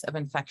sites of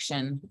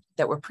infection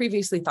that were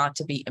previously thought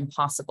to be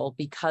impossible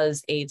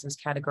because AIDS was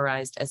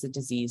categorized as a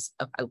disease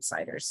of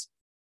outsiders.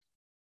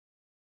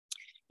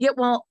 Yet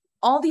while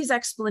all these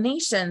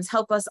explanations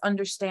help us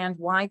understand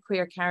why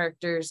queer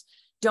characters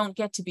don't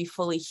get to be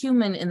fully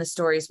human in the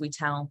stories we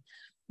tell,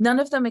 none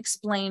of them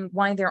explain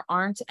why there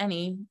aren't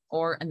any,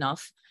 or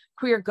enough,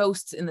 queer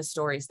ghosts in the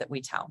stories that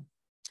we tell.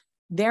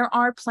 There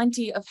are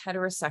plenty of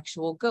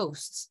heterosexual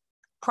ghosts,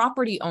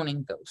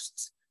 property-owning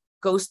ghosts,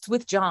 ghosts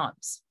with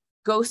jobs,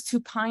 ghosts who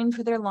pine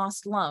for their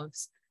lost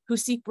loves, who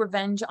seek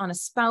revenge on a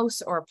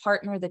spouse or a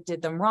partner that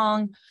did them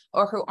wrong,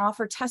 or who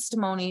offer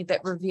testimony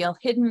that reveal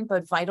hidden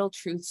but vital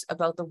truths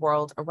about the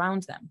world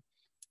around them.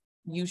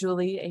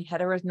 Usually a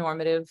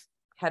heteronormative,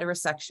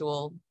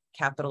 heterosexual,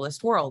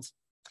 capitalist world.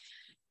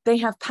 They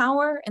have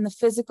power in the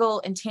physical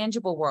and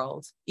tangible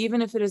world,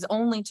 even if it is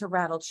only to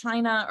rattle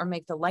china or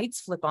make the lights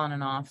flip on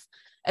and off,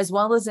 as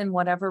well as in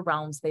whatever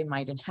realms they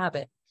might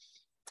inhabit.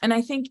 And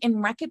I think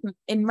in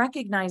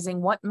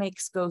recognizing what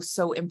makes ghosts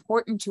so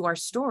important to our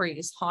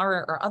stories,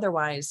 horror or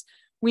otherwise,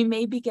 we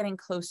may be getting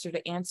closer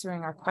to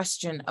answering our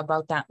question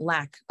about that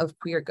lack of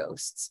queer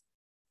ghosts.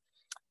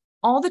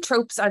 All the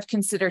tropes I've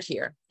considered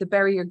here, the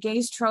bury your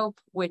gays trope,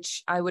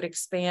 which I would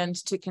expand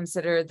to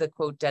consider the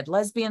quote, dead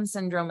lesbian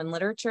syndrome in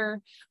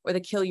literature, or the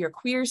kill your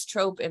queers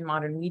trope in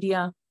modern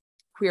media,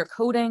 queer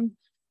coding,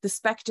 the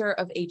specter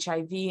of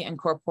HIV and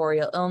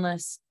corporeal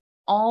illness,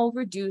 all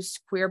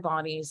reduced queer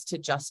bodies to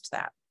just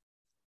that,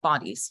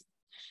 bodies.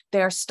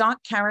 They are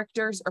stock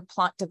characters or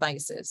plot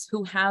devices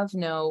who have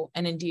no,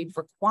 and indeed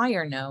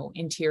require no,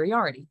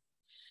 interiority.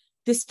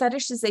 This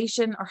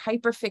fetishization or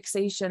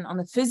hyperfixation on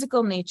the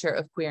physical nature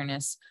of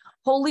queerness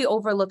wholly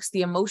overlooks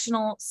the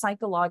emotional,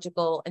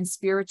 psychological, and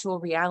spiritual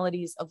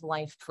realities of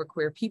life for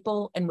queer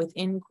people and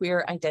within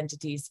queer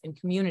identities and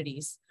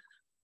communities.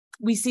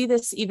 We see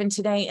this even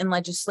today in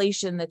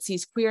legislation that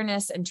sees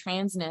queerness and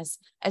transness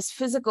as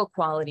physical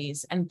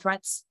qualities and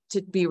threats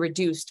to be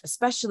reduced,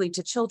 especially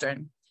to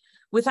children,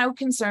 without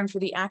concern for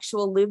the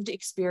actual lived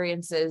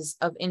experiences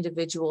of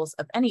individuals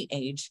of any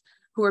age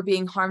who are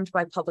being harmed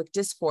by public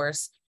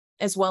discourse,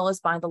 as well as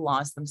by the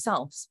laws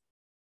themselves.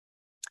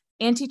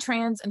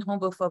 Anti-trans and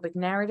homophobic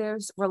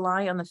narratives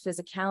rely on the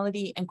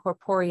physicality and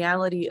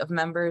corporeality of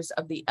members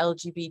of the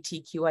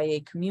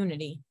LGBTQIA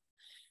community.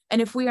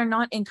 And if we are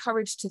not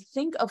encouraged to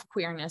think of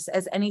queerness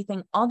as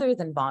anything other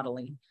than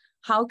bodily,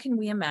 how can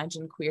we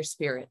imagine queer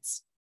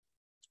spirits?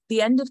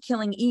 The end of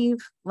Killing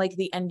Eve, like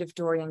the end of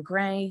Dorian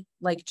Gray,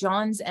 like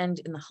John's end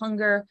in The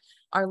Hunger,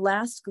 our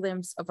last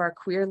glimpse of our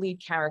queer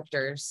lead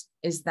characters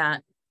is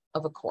that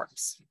of a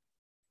corpse.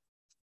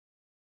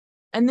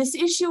 And this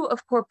issue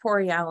of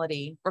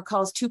corporeality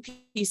recalls two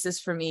pieces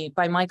for me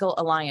by Michael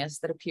Elias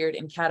that appeared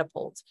in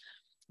Catapult,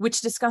 which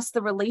discuss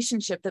the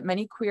relationship that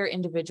many queer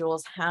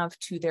individuals have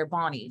to their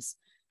bodies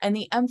and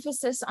the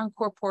emphasis on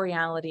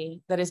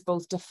corporeality that is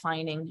both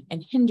defining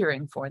and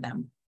hindering for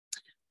them.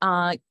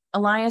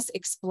 Elias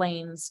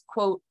explains,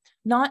 quote,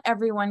 "Not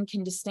everyone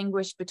can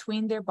distinguish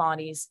between their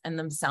bodies and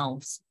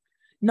themselves.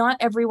 Not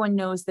everyone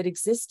knows that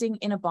existing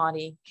in a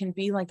body can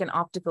be like an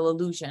optical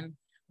illusion,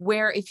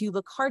 where if you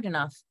look hard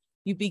enough,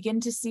 you begin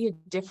to see a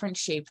different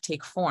shape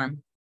take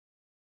form,"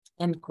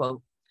 end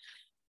quote.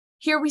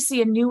 Here we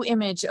see a new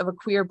image of a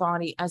queer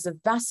body as a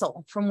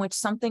vessel from which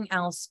something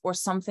else or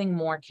something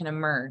more can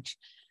emerge,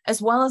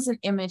 as well as an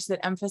image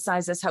that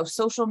emphasizes how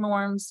social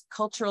norms,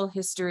 cultural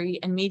history,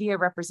 and media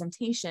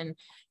representation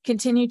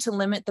continue to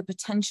limit the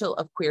potential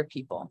of queer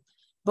people,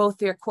 both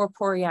their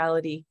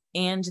corporeality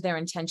and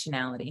their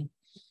intentionality.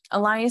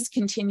 Elias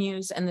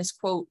continues, and this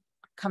quote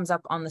comes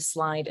up on the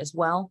slide as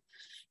well,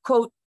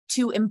 quote,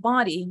 "To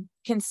embody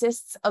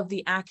consists of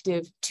the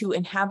active to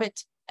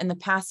inhabit and the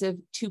passive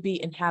to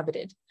be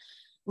inhabited.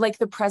 Like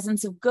the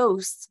presence of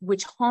ghosts,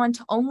 which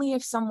haunt only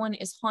if someone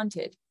is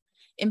haunted,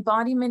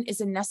 embodiment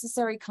is a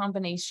necessary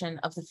combination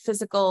of the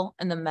physical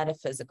and the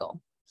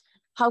metaphysical.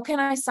 How can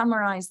I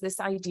summarize this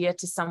idea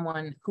to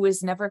someone who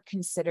has never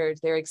considered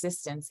their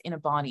existence in a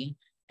body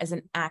as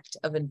an act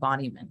of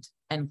embodiment,"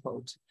 end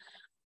quote.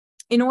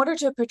 In order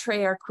to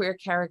portray our queer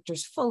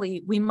characters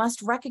fully, we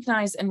must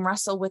recognize and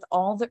wrestle with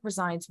all that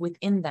resides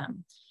within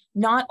them,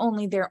 not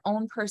only their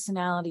own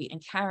personality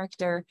and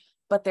character,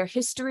 but their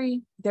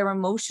history, their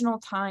emotional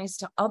ties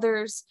to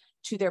others,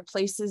 to their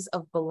places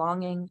of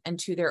belonging, and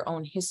to their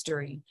own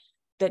history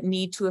that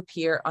need to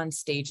appear on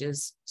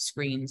stages,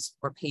 screens,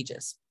 or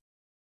pages.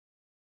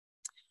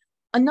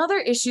 Another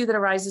issue that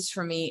arises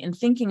for me in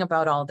thinking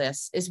about all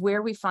this is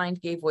where we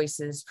find gay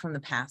voices from the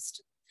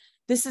past.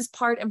 This is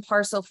part and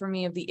parcel for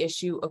me of the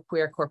issue of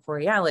queer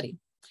corporeality.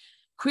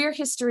 Queer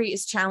history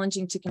is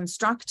challenging to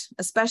construct,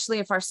 especially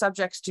if our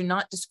subjects do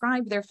not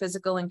describe their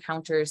physical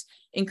encounters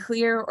in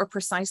clear or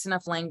precise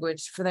enough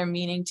language for their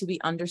meaning to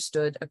be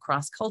understood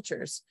across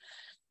cultures.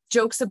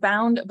 Jokes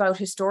abound about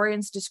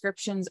historians'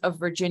 descriptions of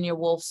Virginia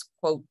Woolf's,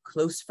 quote,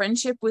 close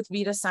friendship with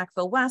Vita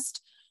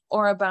Sackville-West,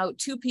 or about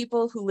two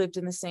people who lived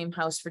in the same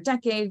house for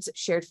decades,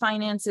 shared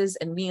finances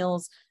and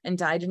meals, and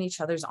died in each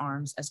other's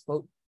arms as,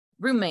 quote,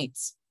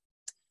 roommates.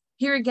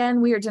 Here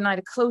again, we are denied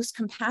a close,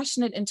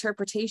 compassionate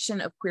interpretation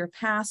of queer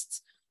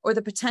pasts, or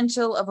the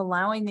potential of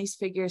allowing these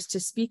figures to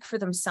speak for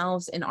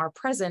themselves in our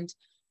present,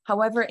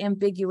 however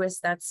ambiguous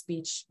that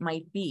speech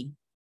might be.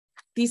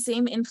 These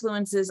same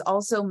influences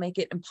also make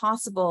it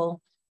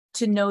impossible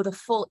to know the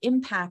full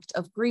impact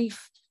of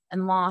grief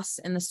and loss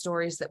in the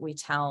stories that we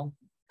tell,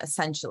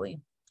 essentially.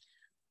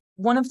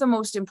 One of the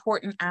most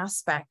important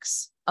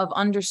aspects of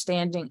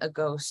understanding a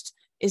ghost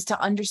is to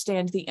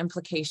understand the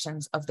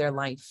implications of their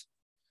life.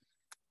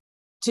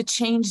 To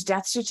change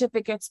death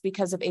certificates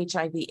because of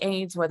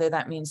HIV/AIDS, whether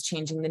that means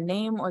changing the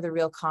name or the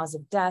real cause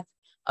of death,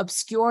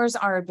 obscures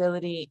our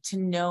ability to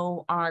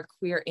know our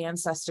queer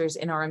ancestors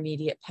in our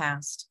immediate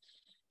past.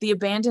 The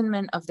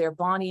abandonment of their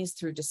bodies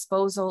through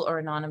disposal or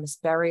anonymous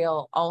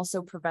burial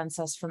also prevents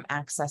us from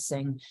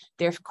accessing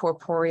their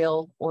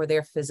corporeal or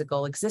their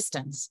physical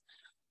existence.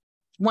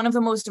 One of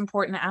the most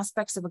important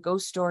aspects of a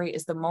ghost story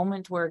is the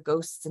moment where a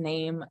ghost's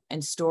name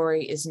and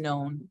story is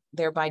known,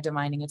 thereby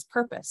defining its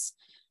purpose.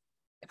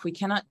 If we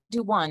cannot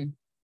do one,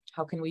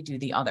 how can we do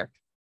the other?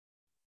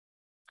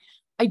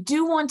 I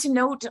do want to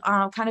note,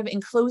 kind of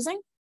in closing,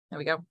 there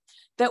we go,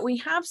 that we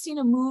have seen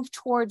a move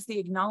towards the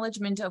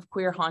acknowledgement of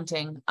queer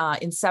haunting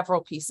in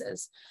several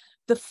pieces.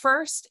 The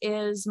first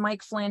is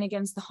Mike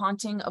Flanagan's The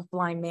Haunting of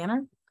Bly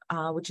Manor,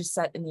 which is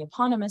set in the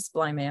eponymous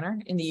Bly Manor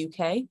in the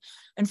UK,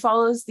 and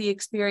follows the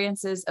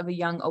experiences of a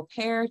young au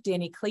pair,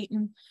 Danny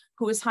Clayton,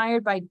 who was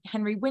hired by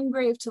Henry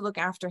Wingrave to look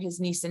after his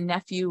niece and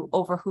nephew,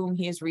 over whom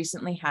he has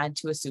recently had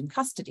to assume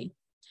custody.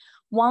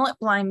 While at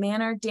Bly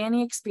Manor,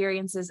 Danny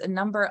experiences a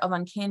number of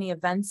uncanny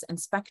events and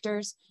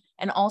specters,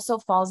 and also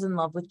falls in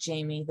love with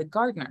Jamie, the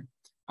gardener.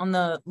 On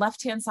the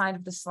left-hand side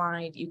of the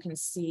slide, you can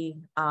see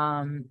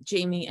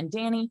Jamie and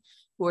Danny,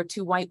 who are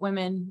two white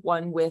women,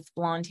 one with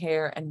blonde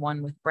hair and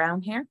one with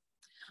brown hair.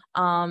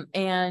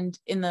 And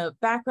in the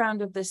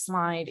background of this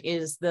slide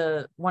is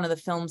one of the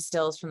film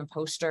stills from the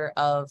poster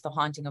of The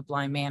Haunting of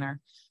Bly Manor,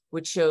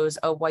 which shows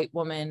a white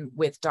woman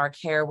with dark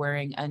hair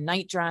wearing a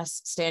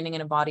nightdress, standing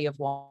in a body of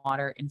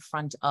water in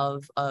front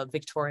of a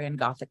Victorian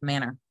Gothic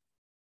manor.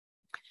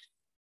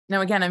 Now,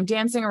 again, I'm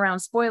dancing around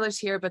spoilers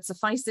here, but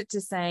suffice it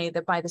to say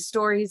that by the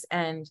story's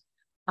end,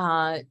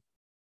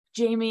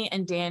 Jamie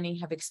and Danny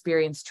have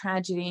experienced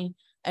tragedy,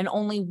 and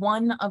only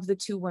one of the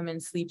two women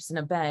sleeps in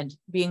a bed,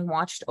 being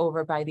watched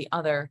over by the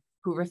other,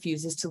 who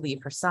refuses to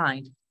leave her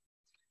side.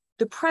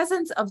 The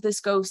presence of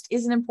this ghost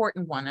is an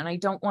important one, and I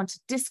don't want to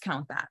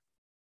discount that.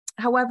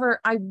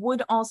 However, I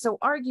would also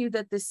argue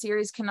that this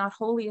series cannot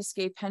wholly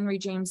escape Henry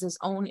James's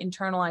own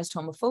internalized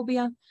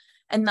homophobia,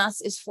 and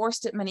thus is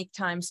forced at many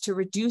times to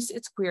reduce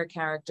its queer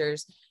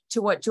characters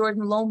to what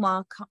Jordan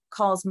Loma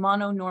calls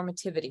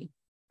mononormativity,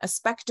 a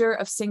specter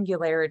of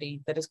singularity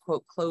that is,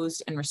 quote,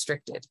 closed and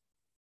restricted.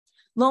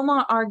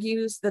 Loma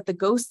argues that the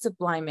ghosts of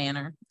Bly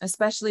Manor,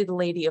 especially the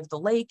Lady of the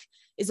Lake,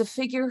 is a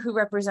figure who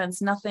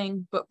represents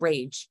nothing but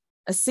rage,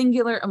 a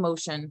singular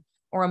emotion,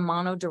 or a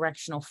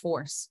monodirectional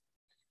force.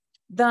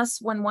 Thus,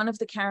 when one of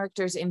the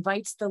characters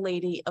invites the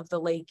Lady of the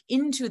Lake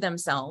into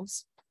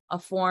themselves, a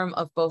form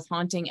of both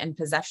haunting and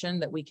possession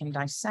that we can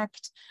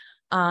dissect,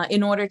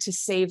 in order to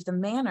save the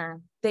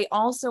manor, they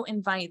also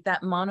invite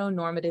that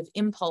mononormative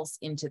impulse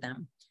into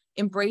them,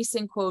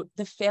 embracing, quote,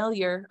 the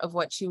failure of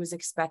what she was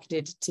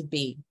expected to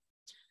be,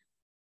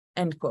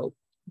 end quote.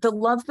 The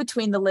love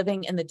between the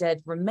living and the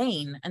dead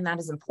remain, and that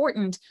is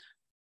important,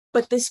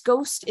 but this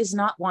ghost is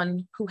not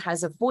one who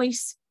has a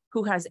voice,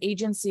 who has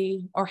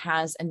agency, or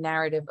has a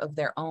narrative of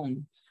their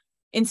own.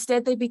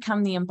 Instead, they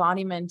become the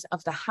embodiment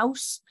of the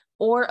house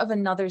or of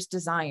another's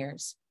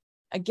desires.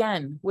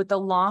 Again, with the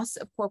loss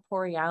of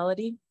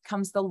corporeality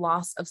comes the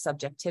loss of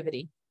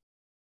subjectivity.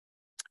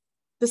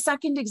 The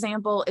second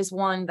example is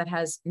one that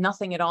has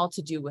nothing at all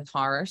to do with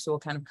horror, so we'll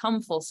kind of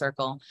come full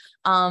circle,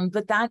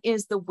 but that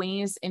is the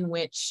ways in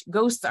which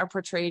ghosts are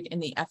portrayed in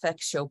the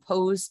FX show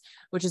Pose,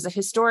 which is a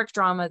historic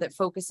drama that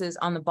focuses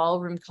on the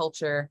ballroom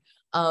culture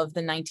of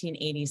the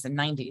 1980s and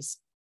 90s.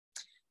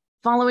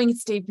 Following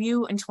its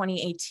debut in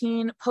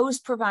 2018, Pose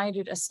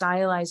provided a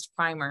stylized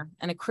primer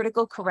and a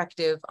critical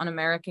corrective on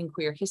American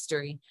queer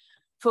history,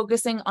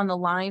 focusing on the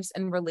lives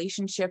and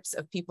relationships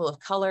of people of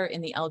color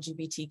in the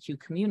LGBTQ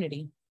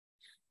community.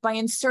 By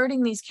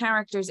inserting these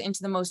characters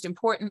into the most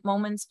important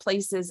moments,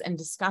 places, and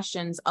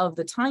discussions of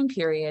the time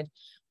period,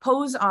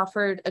 Poe's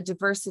offered a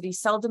diversity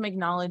seldom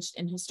acknowledged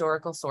in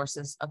historical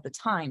sources of the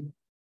time.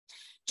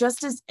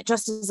 Just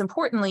as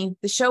importantly,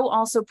 the show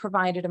also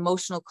provided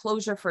emotional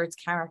closure for its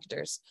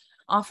characters,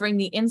 offering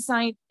the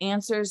insight,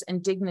 answers,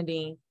 and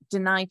dignity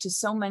denied to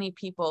so many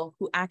people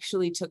who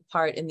actually took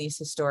part in these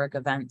historic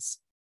events.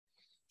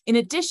 In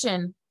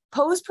addition,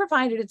 Poe's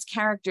provided its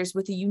characters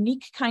with a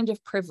unique kind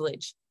of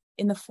privilege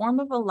in the form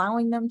of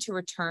allowing them to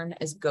return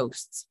as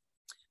ghosts.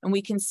 And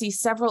we can see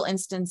several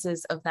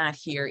instances of that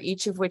here,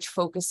 each of which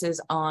focuses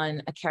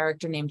on a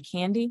character named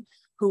Candy,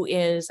 who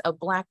is a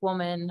Black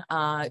woman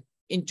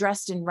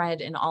dressed in red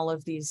in all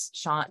of these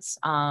shots,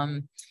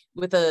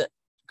 with a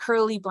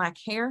curly black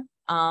hair,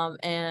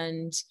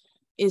 and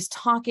is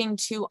talking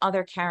to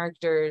other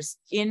characters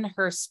in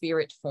her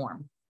spirit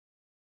form.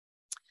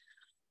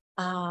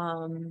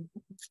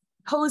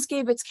 Poe's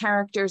gave its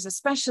characters,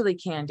 especially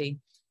Candy,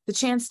 the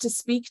chance to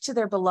speak to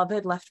their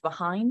beloved left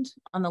behind.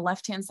 On the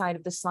left-hand side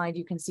of the slide,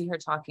 you can see her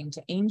talking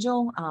to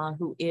Angel,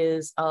 who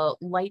is a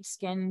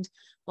light-skinned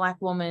Black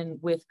woman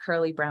with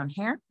curly brown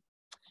hair,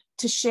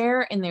 to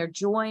share in their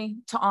joy,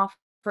 to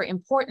offer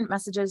important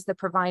messages that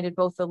provided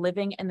both the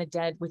living and the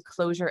dead with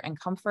closure and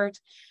comfort,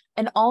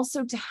 and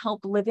also to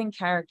help living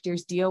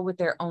characters deal with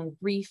their own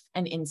grief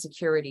and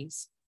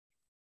insecurities.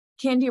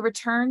 Candy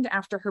returned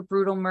after her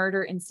brutal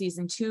murder in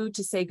season 2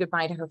 to say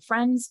goodbye to her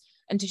friends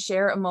and to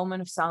share a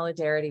moment of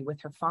solidarity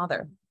with her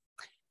father.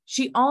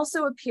 She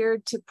also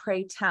appeared to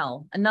pray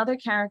Tell, another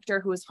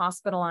character who was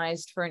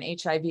hospitalized for an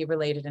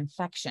HIV-related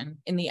infection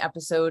in the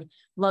episode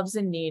Love's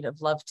in Need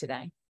of Love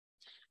Today.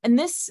 And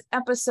this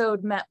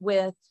episode met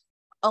with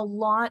a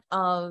lot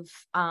of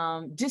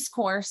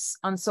discourse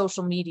on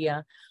social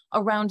media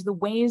around the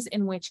ways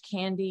in which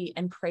Candy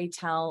and Pray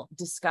Tell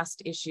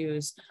discussed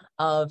issues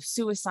of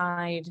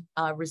suicide,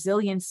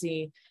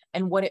 resiliency,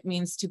 and what it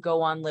means to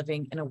go on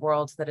living in a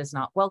world that is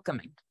not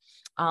welcoming.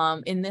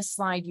 In this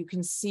slide, you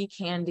can see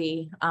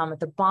Candy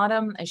at the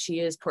bottom as she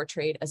is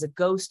portrayed as a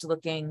ghost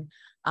looking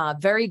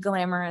very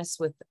glamorous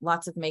with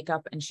lots of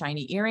makeup and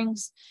shiny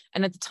earrings.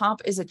 And at the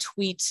top is a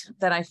tweet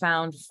that I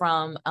found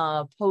from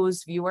a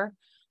Poe's viewer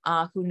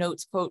who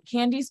notes, quote,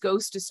 "Candy's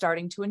ghost is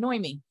starting to annoy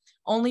me,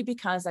 only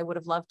because I would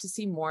have loved to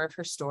see more of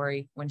her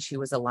story when she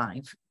was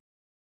alive."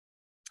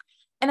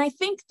 And I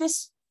think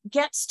this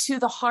gets to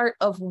the heart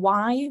of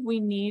why we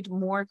need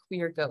more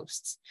queer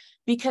ghosts,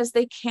 because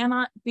they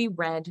cannot be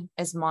read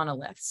as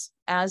monoliths,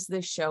 as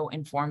this show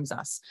informs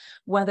us.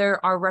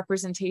 Whether our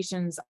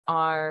representations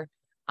are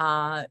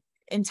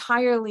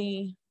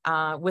entirely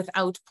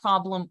without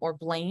problem or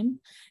blame,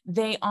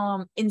 they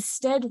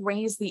instead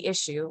raise the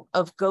issue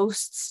of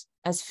ghosts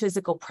as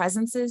physical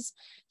presences,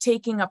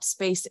 taking up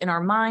space in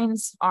our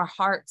minds, our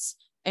hearts,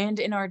 and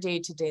in our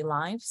day-to-day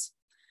lives.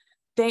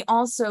 They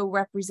also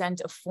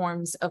represent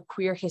forms of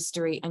queer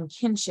history and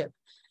kinship,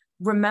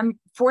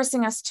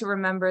 forcing us to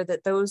remember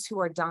that those who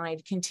are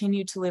died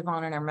continue to live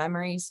on in our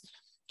memories,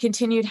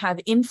 continue to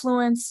have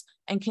influence,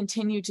 and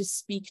continue to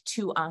speak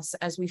to us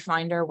as we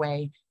find our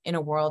way in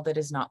a world that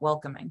is not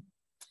welcoming.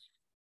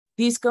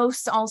 These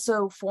ghosts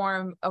also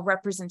form a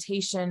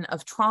representation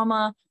of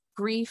trauma,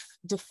 grief,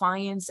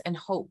 defiance, and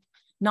hope,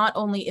 not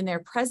only in their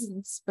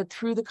presence, but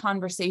through the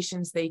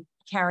conversations they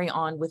carry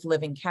on with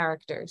living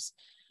characters.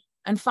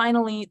 And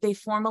finally, they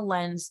form a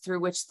lens through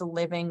which the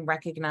living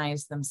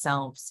recognize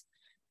themselves.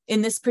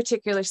 In this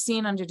particular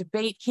scene under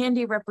debate,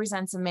 Candy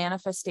represents a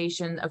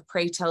manifestation of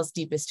Pray Tell's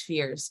deepest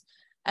fears,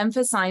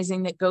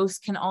 emphasizing that ghosts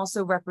can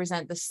also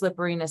represent the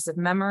slipperiness of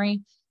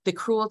memory, the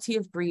cruelty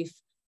of grief,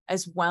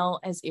 as well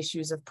as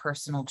issues of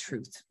personal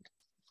truth.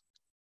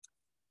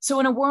 So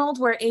in a world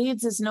where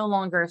AIDS is no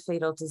longer a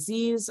fatal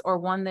disease or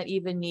one that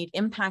even need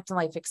impact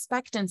life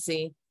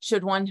expectancy,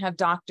 should one have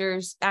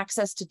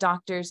access to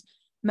doctors,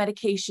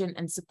 medication,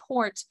 and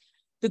support,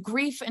 the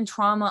grief and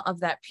trauma of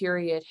that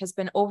period has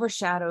been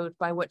overshadowed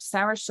by what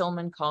Sarah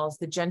Schulman calls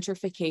the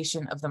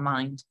gentrification of the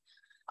mind,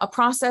 a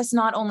process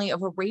not only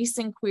of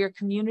erasing queer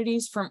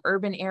communities from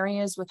urban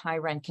areas with high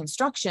rent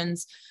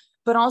constructions,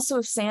 but also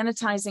of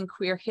sanitizing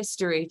queer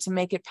history to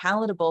make it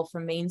palatable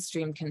for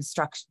mainstream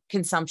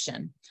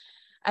consumption.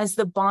 As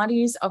the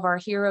bodies of our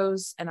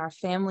heroes and our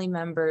family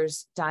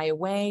members die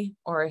away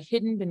or are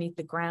hidden beneath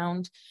the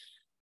ground,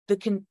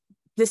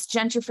 this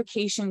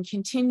gentrification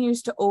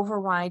continues to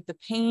override the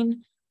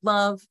pain,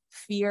 love,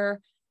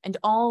 fear, and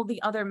all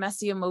the other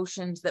messy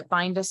emotions that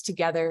bind us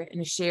together in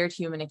a shared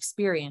human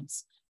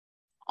experience.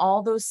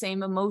 All those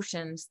same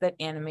emotions that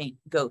animate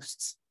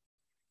ghosts.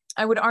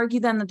 I would argue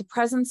then that the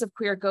presence of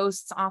queer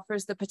ghosts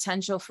offers the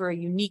potential for a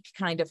unique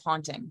kind of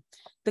haunting,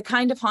 the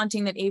kind of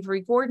haunting that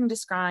Avery Gordon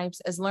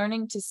describes as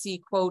learning to see,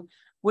 quote,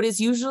 what is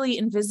usually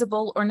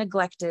invisible or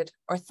neglected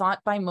or thought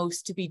by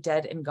most to be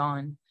dead and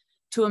gone,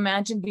 to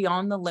imagine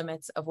beyond the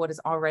limits of what is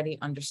already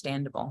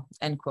understandable,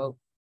 end quote.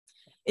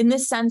 In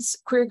this sense,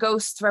 queer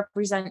ghosts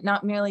represent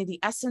not merely the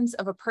essence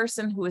of a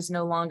person who is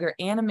no longer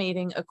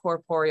animating a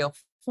corporeal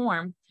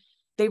form,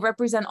 they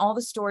represent all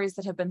the stories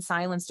that have been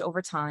silenced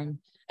over time,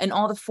 and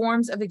all the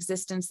forms of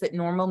existence that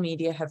normal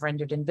media have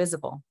rendered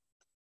invisible.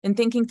 In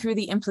thinking through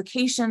the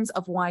implications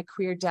of why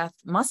queer death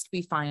must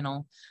be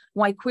final,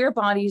 why queer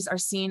bodies are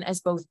seen as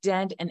both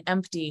dead and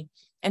empty,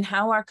 and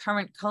how our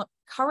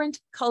current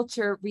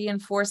culture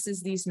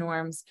reinforces these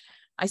norms,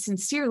 I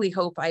sincerely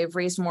hope I have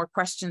raised more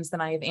questions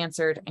than I have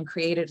answered and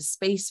created a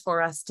space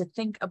for us to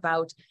think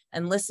about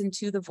and listen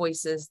to the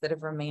voices that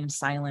have remained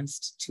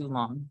silenced too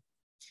long.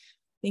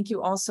 Thank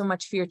you all so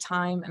much for your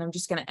time. And I'm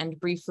just going to end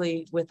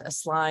briefly with a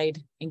slide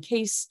in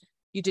case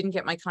you didn't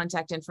get my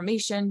contact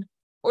information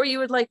or you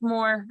would like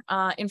more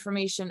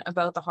information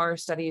about the horror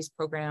studies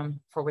program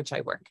for which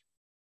I work.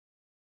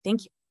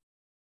 Thank you.